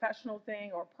it's a professional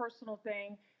thing or a personal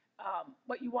thing.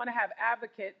 But you want to have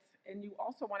advocates, and you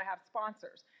also want to have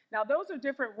sponsors. Now, those are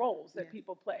different roles that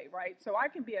people play, right? So I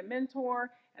can be a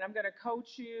mentor, and I'm going to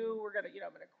coach you. I'm going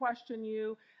to question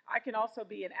you. I can also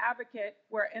be an advocate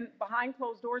where behind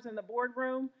closed doors in the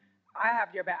boardroom, I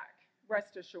have your back,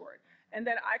 rest assured. And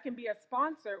then I can be a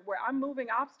sponsor where I'm moving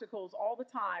obstacles all the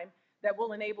time that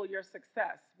will enable your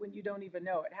success when you don't even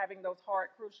know it, having those hard,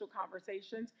 crucial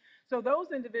conversations. So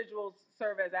those individuals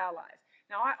serve as allies.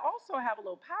 Now, I also have a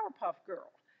little Powerpuff Girl.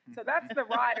 So that's the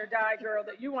ride or die girl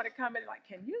that you want to come in like,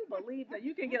 can you believe that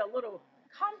you can get a little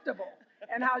comfortable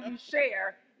in how you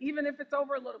share, even if it's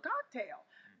over a little cocktail?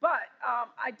 But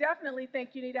I definitely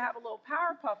think you need to have a little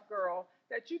Powerpuff Girl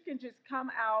that you can just come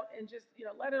out and just,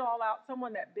 let it all out.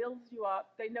 Someone that builds you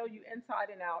up. They know you inside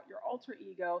and out, your alter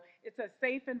ego. It's a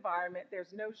safe environment.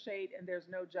 There's no shade and there's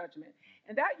no judgment.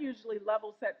 And that usually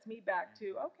level sets me back to,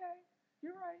 okay,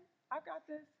 you're right. I've got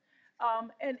this.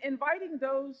 And inviting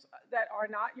those that are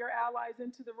not your allies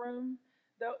into the room,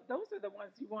 those are the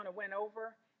ones you want to win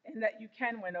over and that you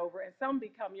can win over. And some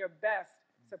become your best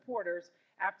supporters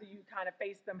after you kind of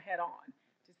face them head on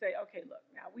to say, okay, look,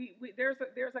 now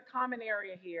there's a common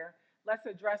area here. Let's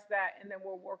address that, and then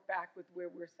we'll work back with where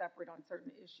we're separate on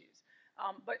certain issues.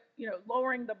 But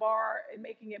lowering the bar and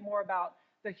making it more about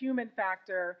the human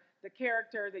factor, the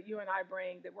character that you and I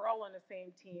bring, that we're all on the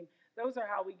same team. Those are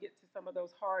how we get to some of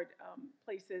those hard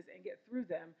places and get through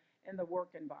them in the work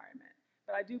environment.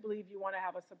 But I do believe you want to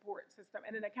have a support system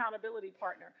and an accountability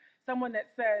partner. Someone that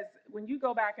says, when you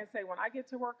go back and say, when I get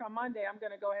to work on Monday, I'm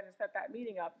going to go ahead and set that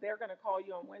meeting up. They're going to call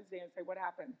you on Wednesday and say, what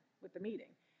happened with the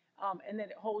meeting? And then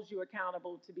it holds you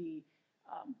accountable to be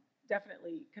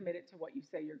definitely committed to what you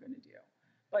say you're going to do.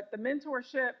 But the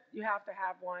mentorship, you have to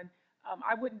have one.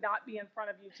 I would not be in front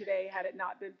of you today had it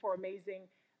not been for amazing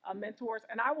mentors.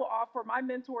 And I will offer, my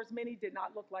mentors, many did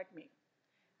not look like me.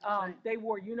 They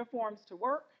wore uniforms to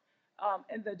work.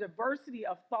 And the diversity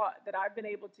of thought that I've been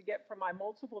able to get from my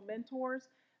multiple mentors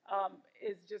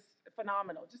is just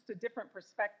phenomenal, just a different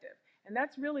perspective. And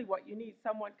that's really what you need,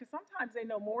 someone, because sometimes they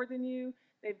know more than you.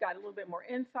 They've got a little bit more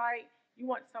insight. You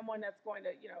want someone that's going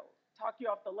to, talk you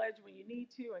off the ledge when you need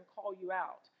to and call you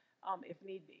out if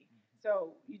need be.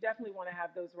 So you definitely want to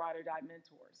have those ride or die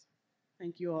mentors.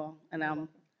 Thank you all. And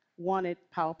wanted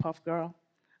Powerpuff Girl.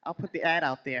 I'll put the ad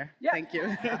out there. Yeah. Thank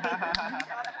you.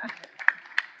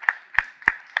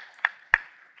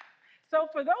 So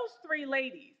for those three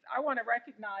ladies, I want to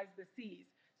recognize the C's.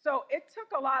 So it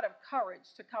took a lot of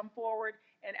courage to come forward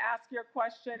and ask your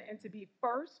question and to be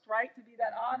first, right? To be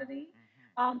that oddity,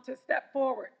 to step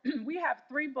forward. We have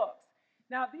 3 books.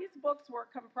 Now, these books were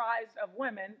comprised of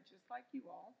women, just like you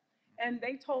all, and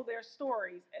they told their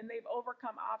stories, and they've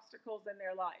overcome obstacles in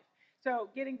their life. So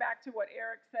getting back to what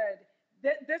Eric said,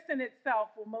 this in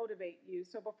itself will motivate you.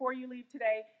 So before you leave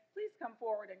today, please come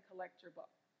forward and collect your book.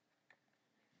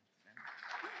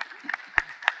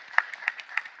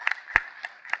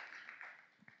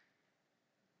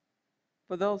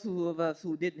 For those of us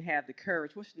who didn't have the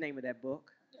courage, what's the name of that book?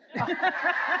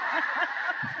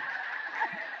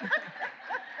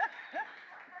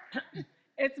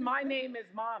 It's My Name is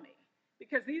Mommy,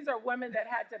 because these are women that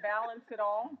had to balance it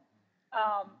all,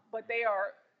 but they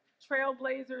are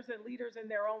trailblazers and leaders in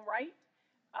their own right,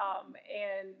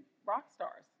 and rock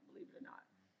stars, believe it or not.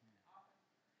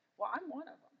 Well, I'm one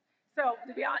of them. So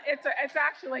to be honest, it's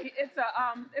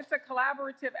a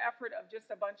collaborative effort of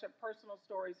just a bunch of personal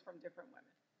stories from different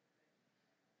women.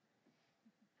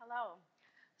 Hello.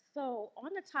 So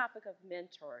on the topic of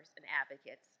mentors and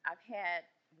advocates, I've had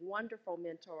wonderful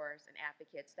mentors and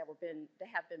advocates that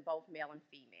have been both male and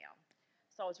female.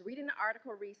 So I was reading an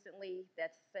article recently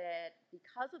that said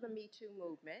because of the Me Too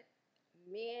movement,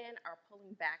 men are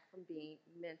pulling back from being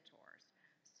mentors.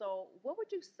 So what would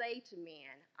you say to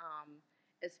men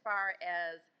as far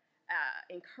as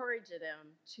encouraging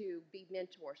them to be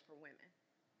mentors for women?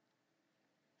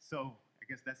 So I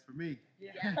guess that's for me.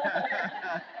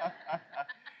 Yeah.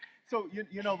 So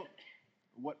you know,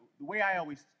 the way I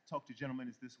always talk to gentlemen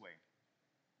is this way.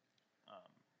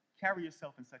 Carry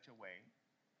yourself in such a way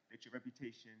that your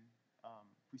reputation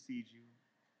precedes you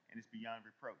and is beyond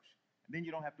reproach. And then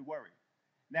you don't have to worry.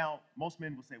 Now, most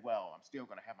men will say, well, I'm still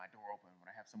going to have my door open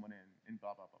when I have someone in, and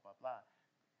blah, blah, blah, blah, blah.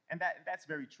 And that's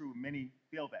very true. Many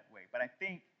feel that way. But I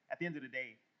think at the end of the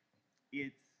day,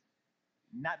 it's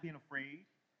not being afraid.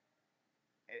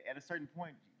 At a certain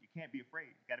point, you can't be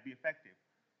afraid. You got to be effective.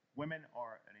 Women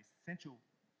are an essential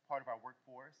part of our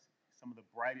workforce, some of the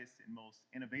brightest and most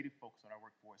innovative folks on our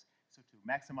workforce. So to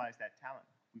maximize that talent,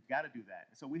 we've got to do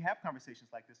that. And so we have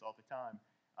conversations like this all the time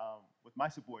with my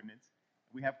subordinates.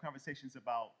 We have conversations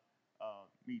about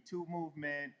Me Too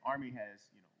movement. Army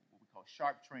has, what we call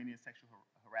sharp training, sexual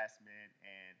harassment,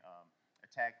 and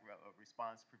attack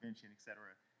response prevention, et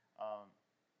cetera.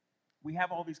 We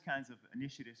have all these kinds of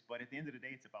initiatives, but at the end of the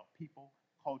day, it's about people,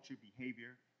 culture,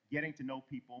 behavior, getting to know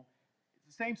people. It's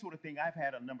the same sort of thing. I've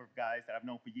had a number of guys that I've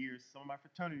known for years, some of my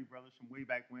fraternity brothers from way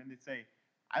back when, that say,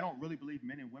 I don't really believe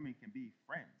men and women can be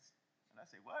friends. And I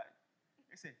say, what?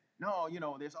 They say, no,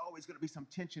 there's always going to be some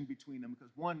tension between them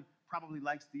because one probably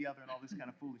likes the other and all this kind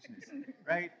of foolishness,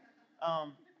 right?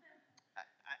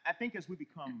 I think as we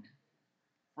become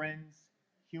friends,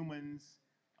 humans,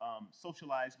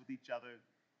 socialize with each other,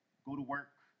 go to work,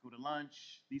 go to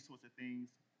lunch, these sorts of things,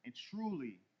 and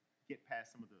truly get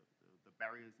past some of the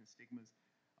barriers and stigmas.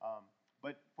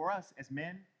 But for us as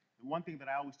men, the one thing that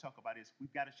I always talk about is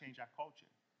we've got to change our culture.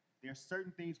 There are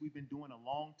certain things we've been doing a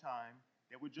long time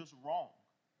that were just wrong.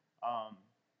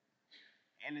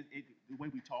 And the way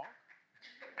we talk,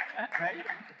 right?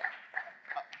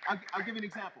 I'll give you an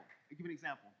example.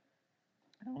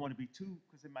 I don't want to be too,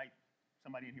 because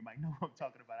somebody in here might know what I'm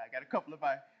talking about. I got a couple of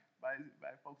my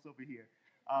folks over here.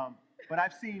 But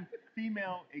I've seen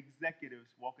female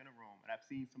executives walk in a room, and I've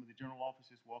seen some of the general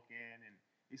officers walk in, and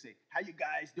they say, how you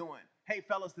guys doing? Hey,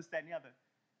 fellas, this, that, and the other.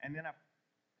 And then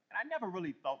I never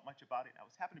really thought much about it. I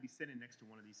was happened to be sitting next to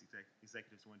one of these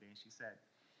executives one day, and she said,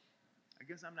 I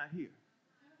guess I'm not here.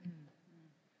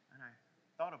 And I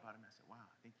thought about it, and I said, wow,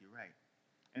 I think you're right.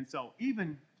 And so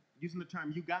even using the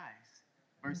term you guys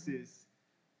versus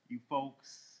you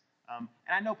folks, and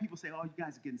I know people say, oh, you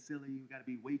guys are getting silly, you got to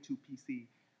be way too PC,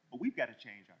 but we've got to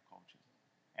change our culture.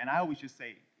 And I always just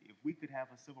say, if we could have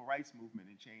a civil rights movement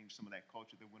and change some of that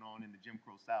culture that went on in the Jim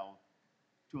Crow South,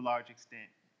 to a large extent,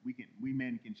 we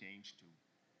men can change too.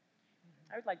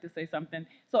 I would like to say something.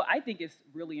 So I think it's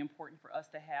really important for us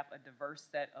to have a diverse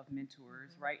set of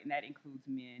mentors, right? And that includes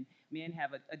men. Men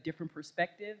have a different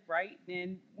perspective, right,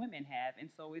 than women have. And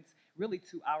so it's really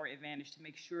to our advantage to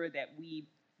make sure that we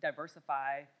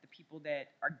diversify the people that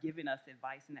are giving us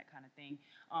advice and that kind of thing.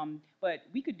 But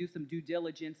we could do some due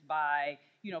diligence by,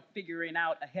 figuring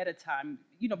out ahead of time,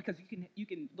 because you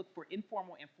can look for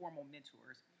informal and formal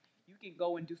mentors. You can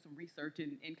go and do some research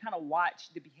and kind of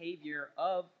watch the behavior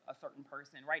of a certain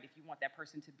person, right? If you want that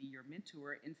person to be your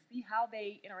mentor, and see how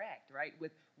they interact, right,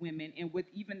 with women and with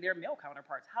even their male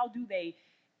counterparts. How do they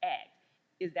act?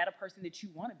 Is that a person that you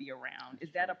want to be around?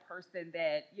 Is that a person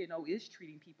that, is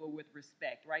treating people with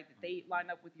respect, right? That they line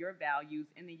up with your values,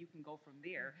 and then you can go from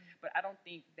there. But I don't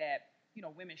think that,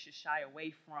 women should shy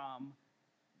away from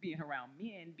being around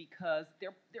men because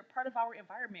they're part of our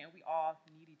environment, and we all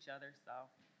need each other, so.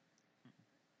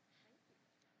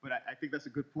 But I think that's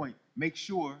a good point. Make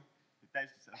sure that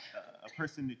that's a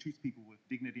person that treats people with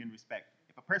dignity and respect.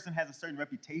 If a person has a certain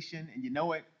reputation and you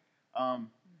know it,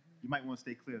 you might want to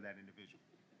stay clear of that individual.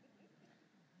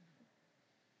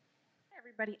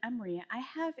 everybody. I'm Maria. I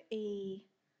have a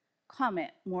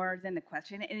comment more than a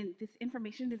question, and this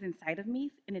information is inside of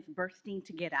me, and it's bursting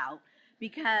to get out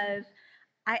because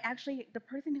the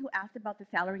person who asked about the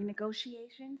salary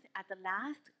negotiations at the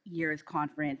last year's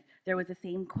conference, there was the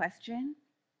same question.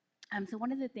 So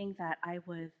one of the things that I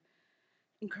was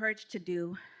encouraged to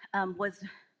do was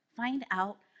find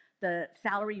out the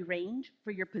salary range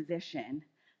for your position.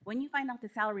 When you find out the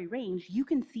salary range, you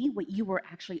can see what you were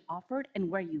actually offered and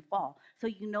where you fall. So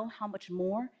you know how much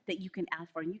more that you can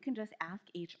ask for. And you can just ask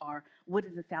HR, what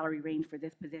is the salary range for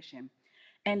this position?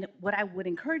 And what I would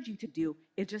encourage you to do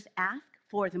is just ask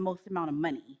for the most amount of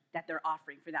money that they're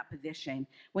offering for that position.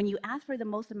 When you ask for the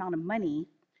most amount of money,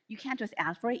 you can't just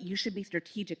ask for it, you should be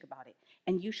strategic about it.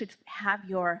 And you should have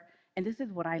and this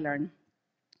is what I learned,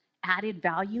 added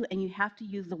value, and you have to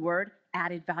use the word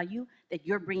added value that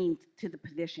you're bringing to the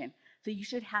position. So you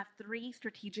should have 3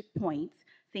 strategic points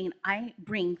saying, I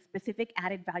bring specific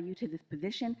added value to this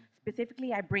position.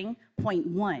 Specifically, I bring point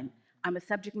 1. I'm a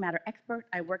subject matter expert.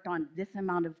 I worked on this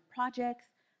amount of projects.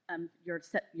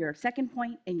 Your second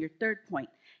point and your third point.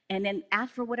 And then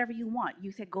ask for whatever you want. You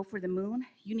said go for the moon.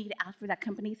 You need to ask for that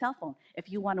company cell phone.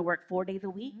 If you want to work 4 days a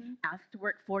week, ask to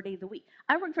work 4 days a week.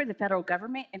 I work for the federal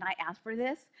government and I asked for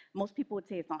this. Most people would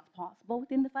say it's not possible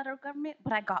within the federal government,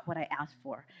 but I got what I asked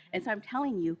for. And so I'm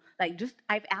telling you,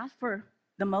 I've asked for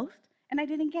the most and I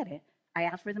didn't get it. I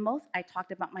asked for the most. I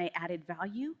talked about my added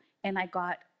value and I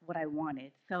got what I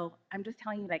wanted. So I'm just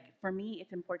telling you, for me,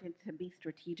 it's important to be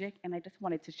strategic, and I just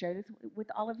wanted to share this with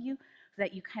all of you so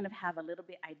that you kind of have a little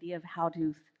bit idea of how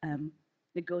to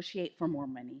negotiate for more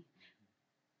money.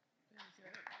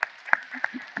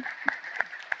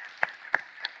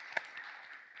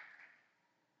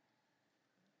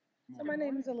 So my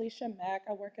name is Alicia Mack.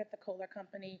 I work at the Kohler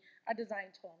Company. I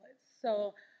design toilets.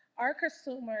 So our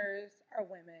consumers are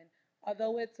women.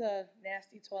 Although it's a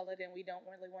nasty toilet and we don't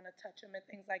really want to touch them and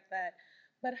things like that.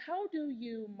 But how do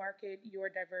you market your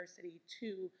diversity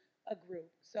to a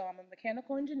group? So I'm a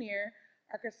mechanical engineer,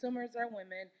 our consumers are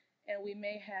women, and we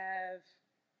may have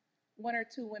 1 or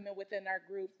 2 women within our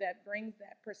group that brings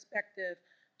that perspective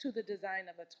to the design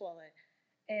of a toilet.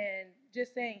 And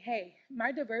just saying, hey,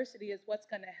 my diversity is what's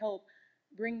going to help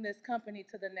bring this company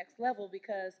to the next level,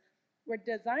 because we're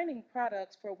designing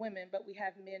products for women, but we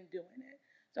have men doing it.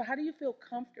 So how do you feel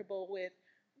comfortable with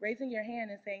raising your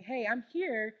hand and saying, hey, I'm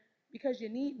here because you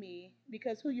need me,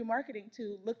 because who you're marketing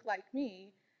to look like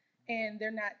me, and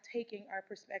they're not taking our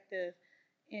perspective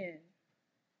in?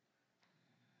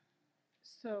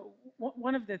 So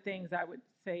one of the things I would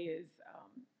say is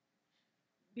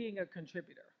being a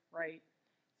contributor, right?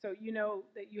 So you know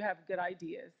that you have good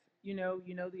ideas, you know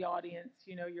the audience,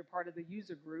 you're part of the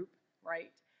user group,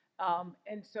 right?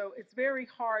 And so it's very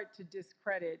hard to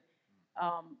discredit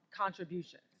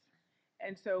contributions.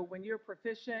 And so when you're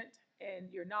proficient and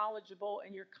you're knowledgeable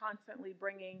and you're constantly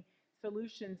bringing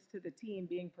solutions to the team,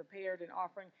 being prepared and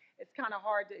offering, it's kind of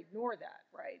hard to ignore that,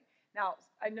 right? Now,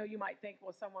 I know you might think,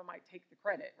 well, someone might take the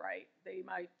credit, right? They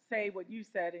might say what you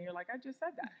said, and you're like, I just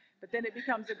said that. But then it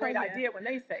becomes a great idea when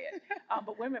they say it.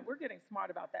 But women, we're getting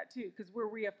smart about that too, because we're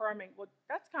reaffirming, well,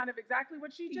 that's kind of exactly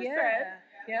what she just said.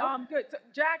 Yeah. Good. So,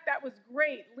 Jack, that was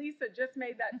great. Lisa just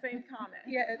made that same comment.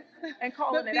 Yes. And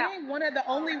calling it out. But being one of the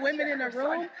only women in the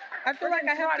room, I feel like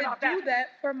I have to do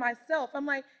that for myself. I'm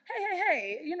like,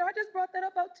 hey, I just brought that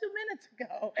up about 2 minutes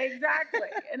ago. Exactly.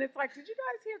 And it's like, did you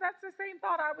guys hear? That's the same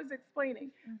thought I was explaining.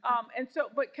 And so,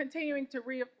 but continuing to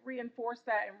reinforce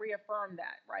that and reaffirm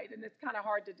that, right? And it's kind of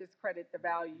hard to discredit the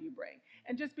value you bring.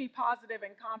 And just be positive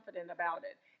and confident about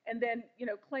it. And then,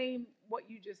 claim what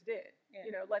you just did.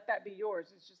 Yeah. Let that be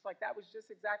yours. It's just like, that was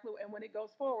just exactly, and when it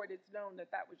goes forward, it's known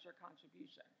that that was your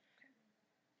contribution. Okay.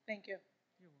 Thank you.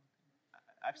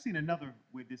 I've seen another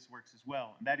way this works as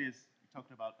well, and that is, you're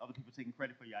talking about other people taking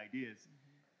credit for your ideas.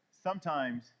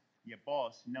 Sometimes your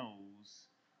boss knows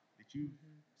that you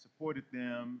supported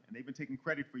them and they've been taking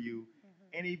credit for you,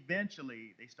 and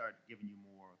eventually they start giving you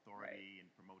more authority and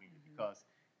promoting you because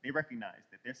they recognize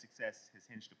that their success has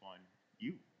hinged upon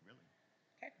you, really.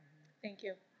 Okay, thank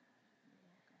you.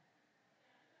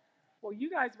 Well,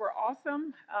 you guys were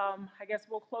awesome. I guess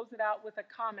we'll close it out with a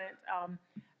comment.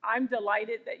 I'm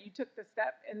delighted that you took the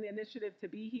step and the initiative to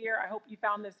be here. I hope you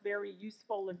found this very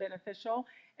useful and beneficial,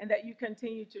 and that you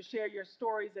continue to share your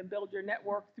stories and build your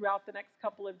network throughout the next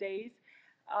couple of days.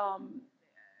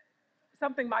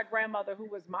 Something my grandmother, who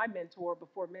was my mentor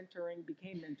before mentoring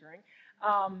became mentoring,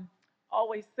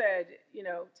 always said,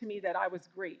 to me that I was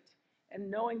great. And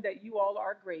knowing that you all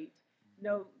are great,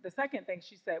 the second thing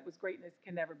she said was greatness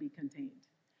can never be contained.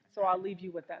 So I'll leave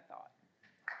you with that thought.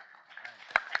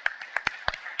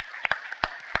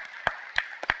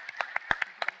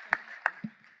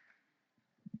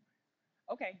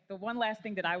 Okay, the one last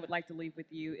thing that I would like to leave with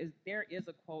you is there is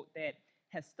a quote that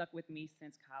has stuck with me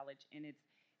since college, and it's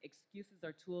excuses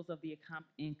are tools of the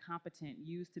incompetent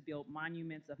used to build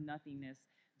monuments of nothingness.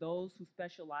 Those who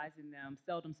specialize in them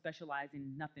seldom specialize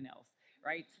in nothing else,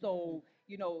 right? So,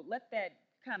 let that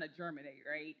kind of germinate,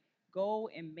 right? Go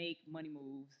and make money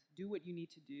moves. Do what you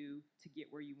need to do to get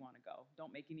where you want to go.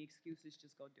 Don't make any excuses,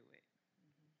 just go do it.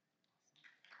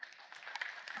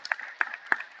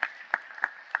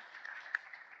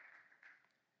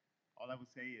 All I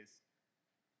would say is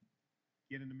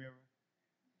get in the mirror,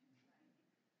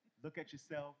 look at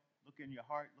yourself, look in your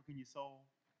heart, look in your soul,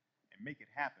 and make it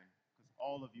happen. Because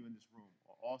all of you in this room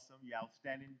are awesome. You're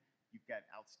outstanding. You've got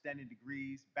outstanding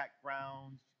degrees,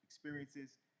 backgrounds, experiences.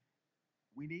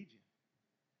 We need you.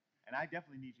 And I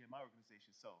definitely need you in my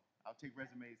organization. So I'll take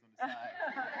resumes on the side.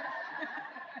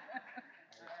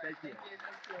 Thank you.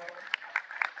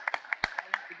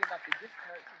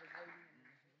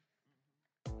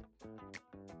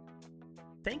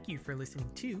 Thank you for listening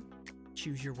to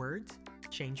Choose Your Words,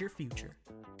 Change Your Future.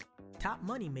 Top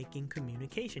Money Making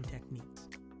Communication Techniques,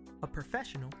 a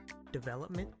professional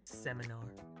development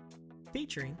seminar.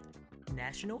 Featuring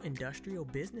National Industrial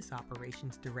Business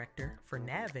Operations Director for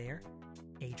NavAir,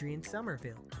 Adrian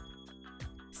Somerville.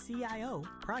 CIO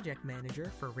Project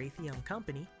Manager for Raytheon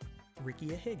Company,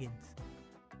 Rikia Higgins.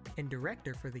 And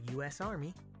Director for the U.S.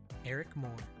 Army, Eric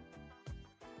Moore.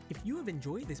 If you have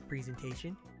enjoyed this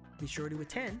presentation, be sure to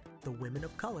attend the Women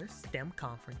of Color STEM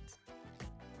Conference.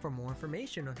 For more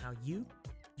information on how you,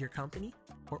 your company,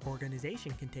 or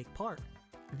organization can take part,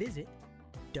 visit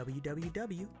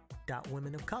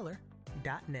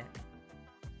www.womenofcolor.net.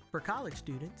 For college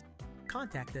students,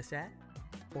 contact us at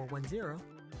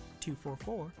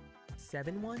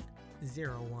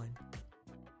 410-244-7101.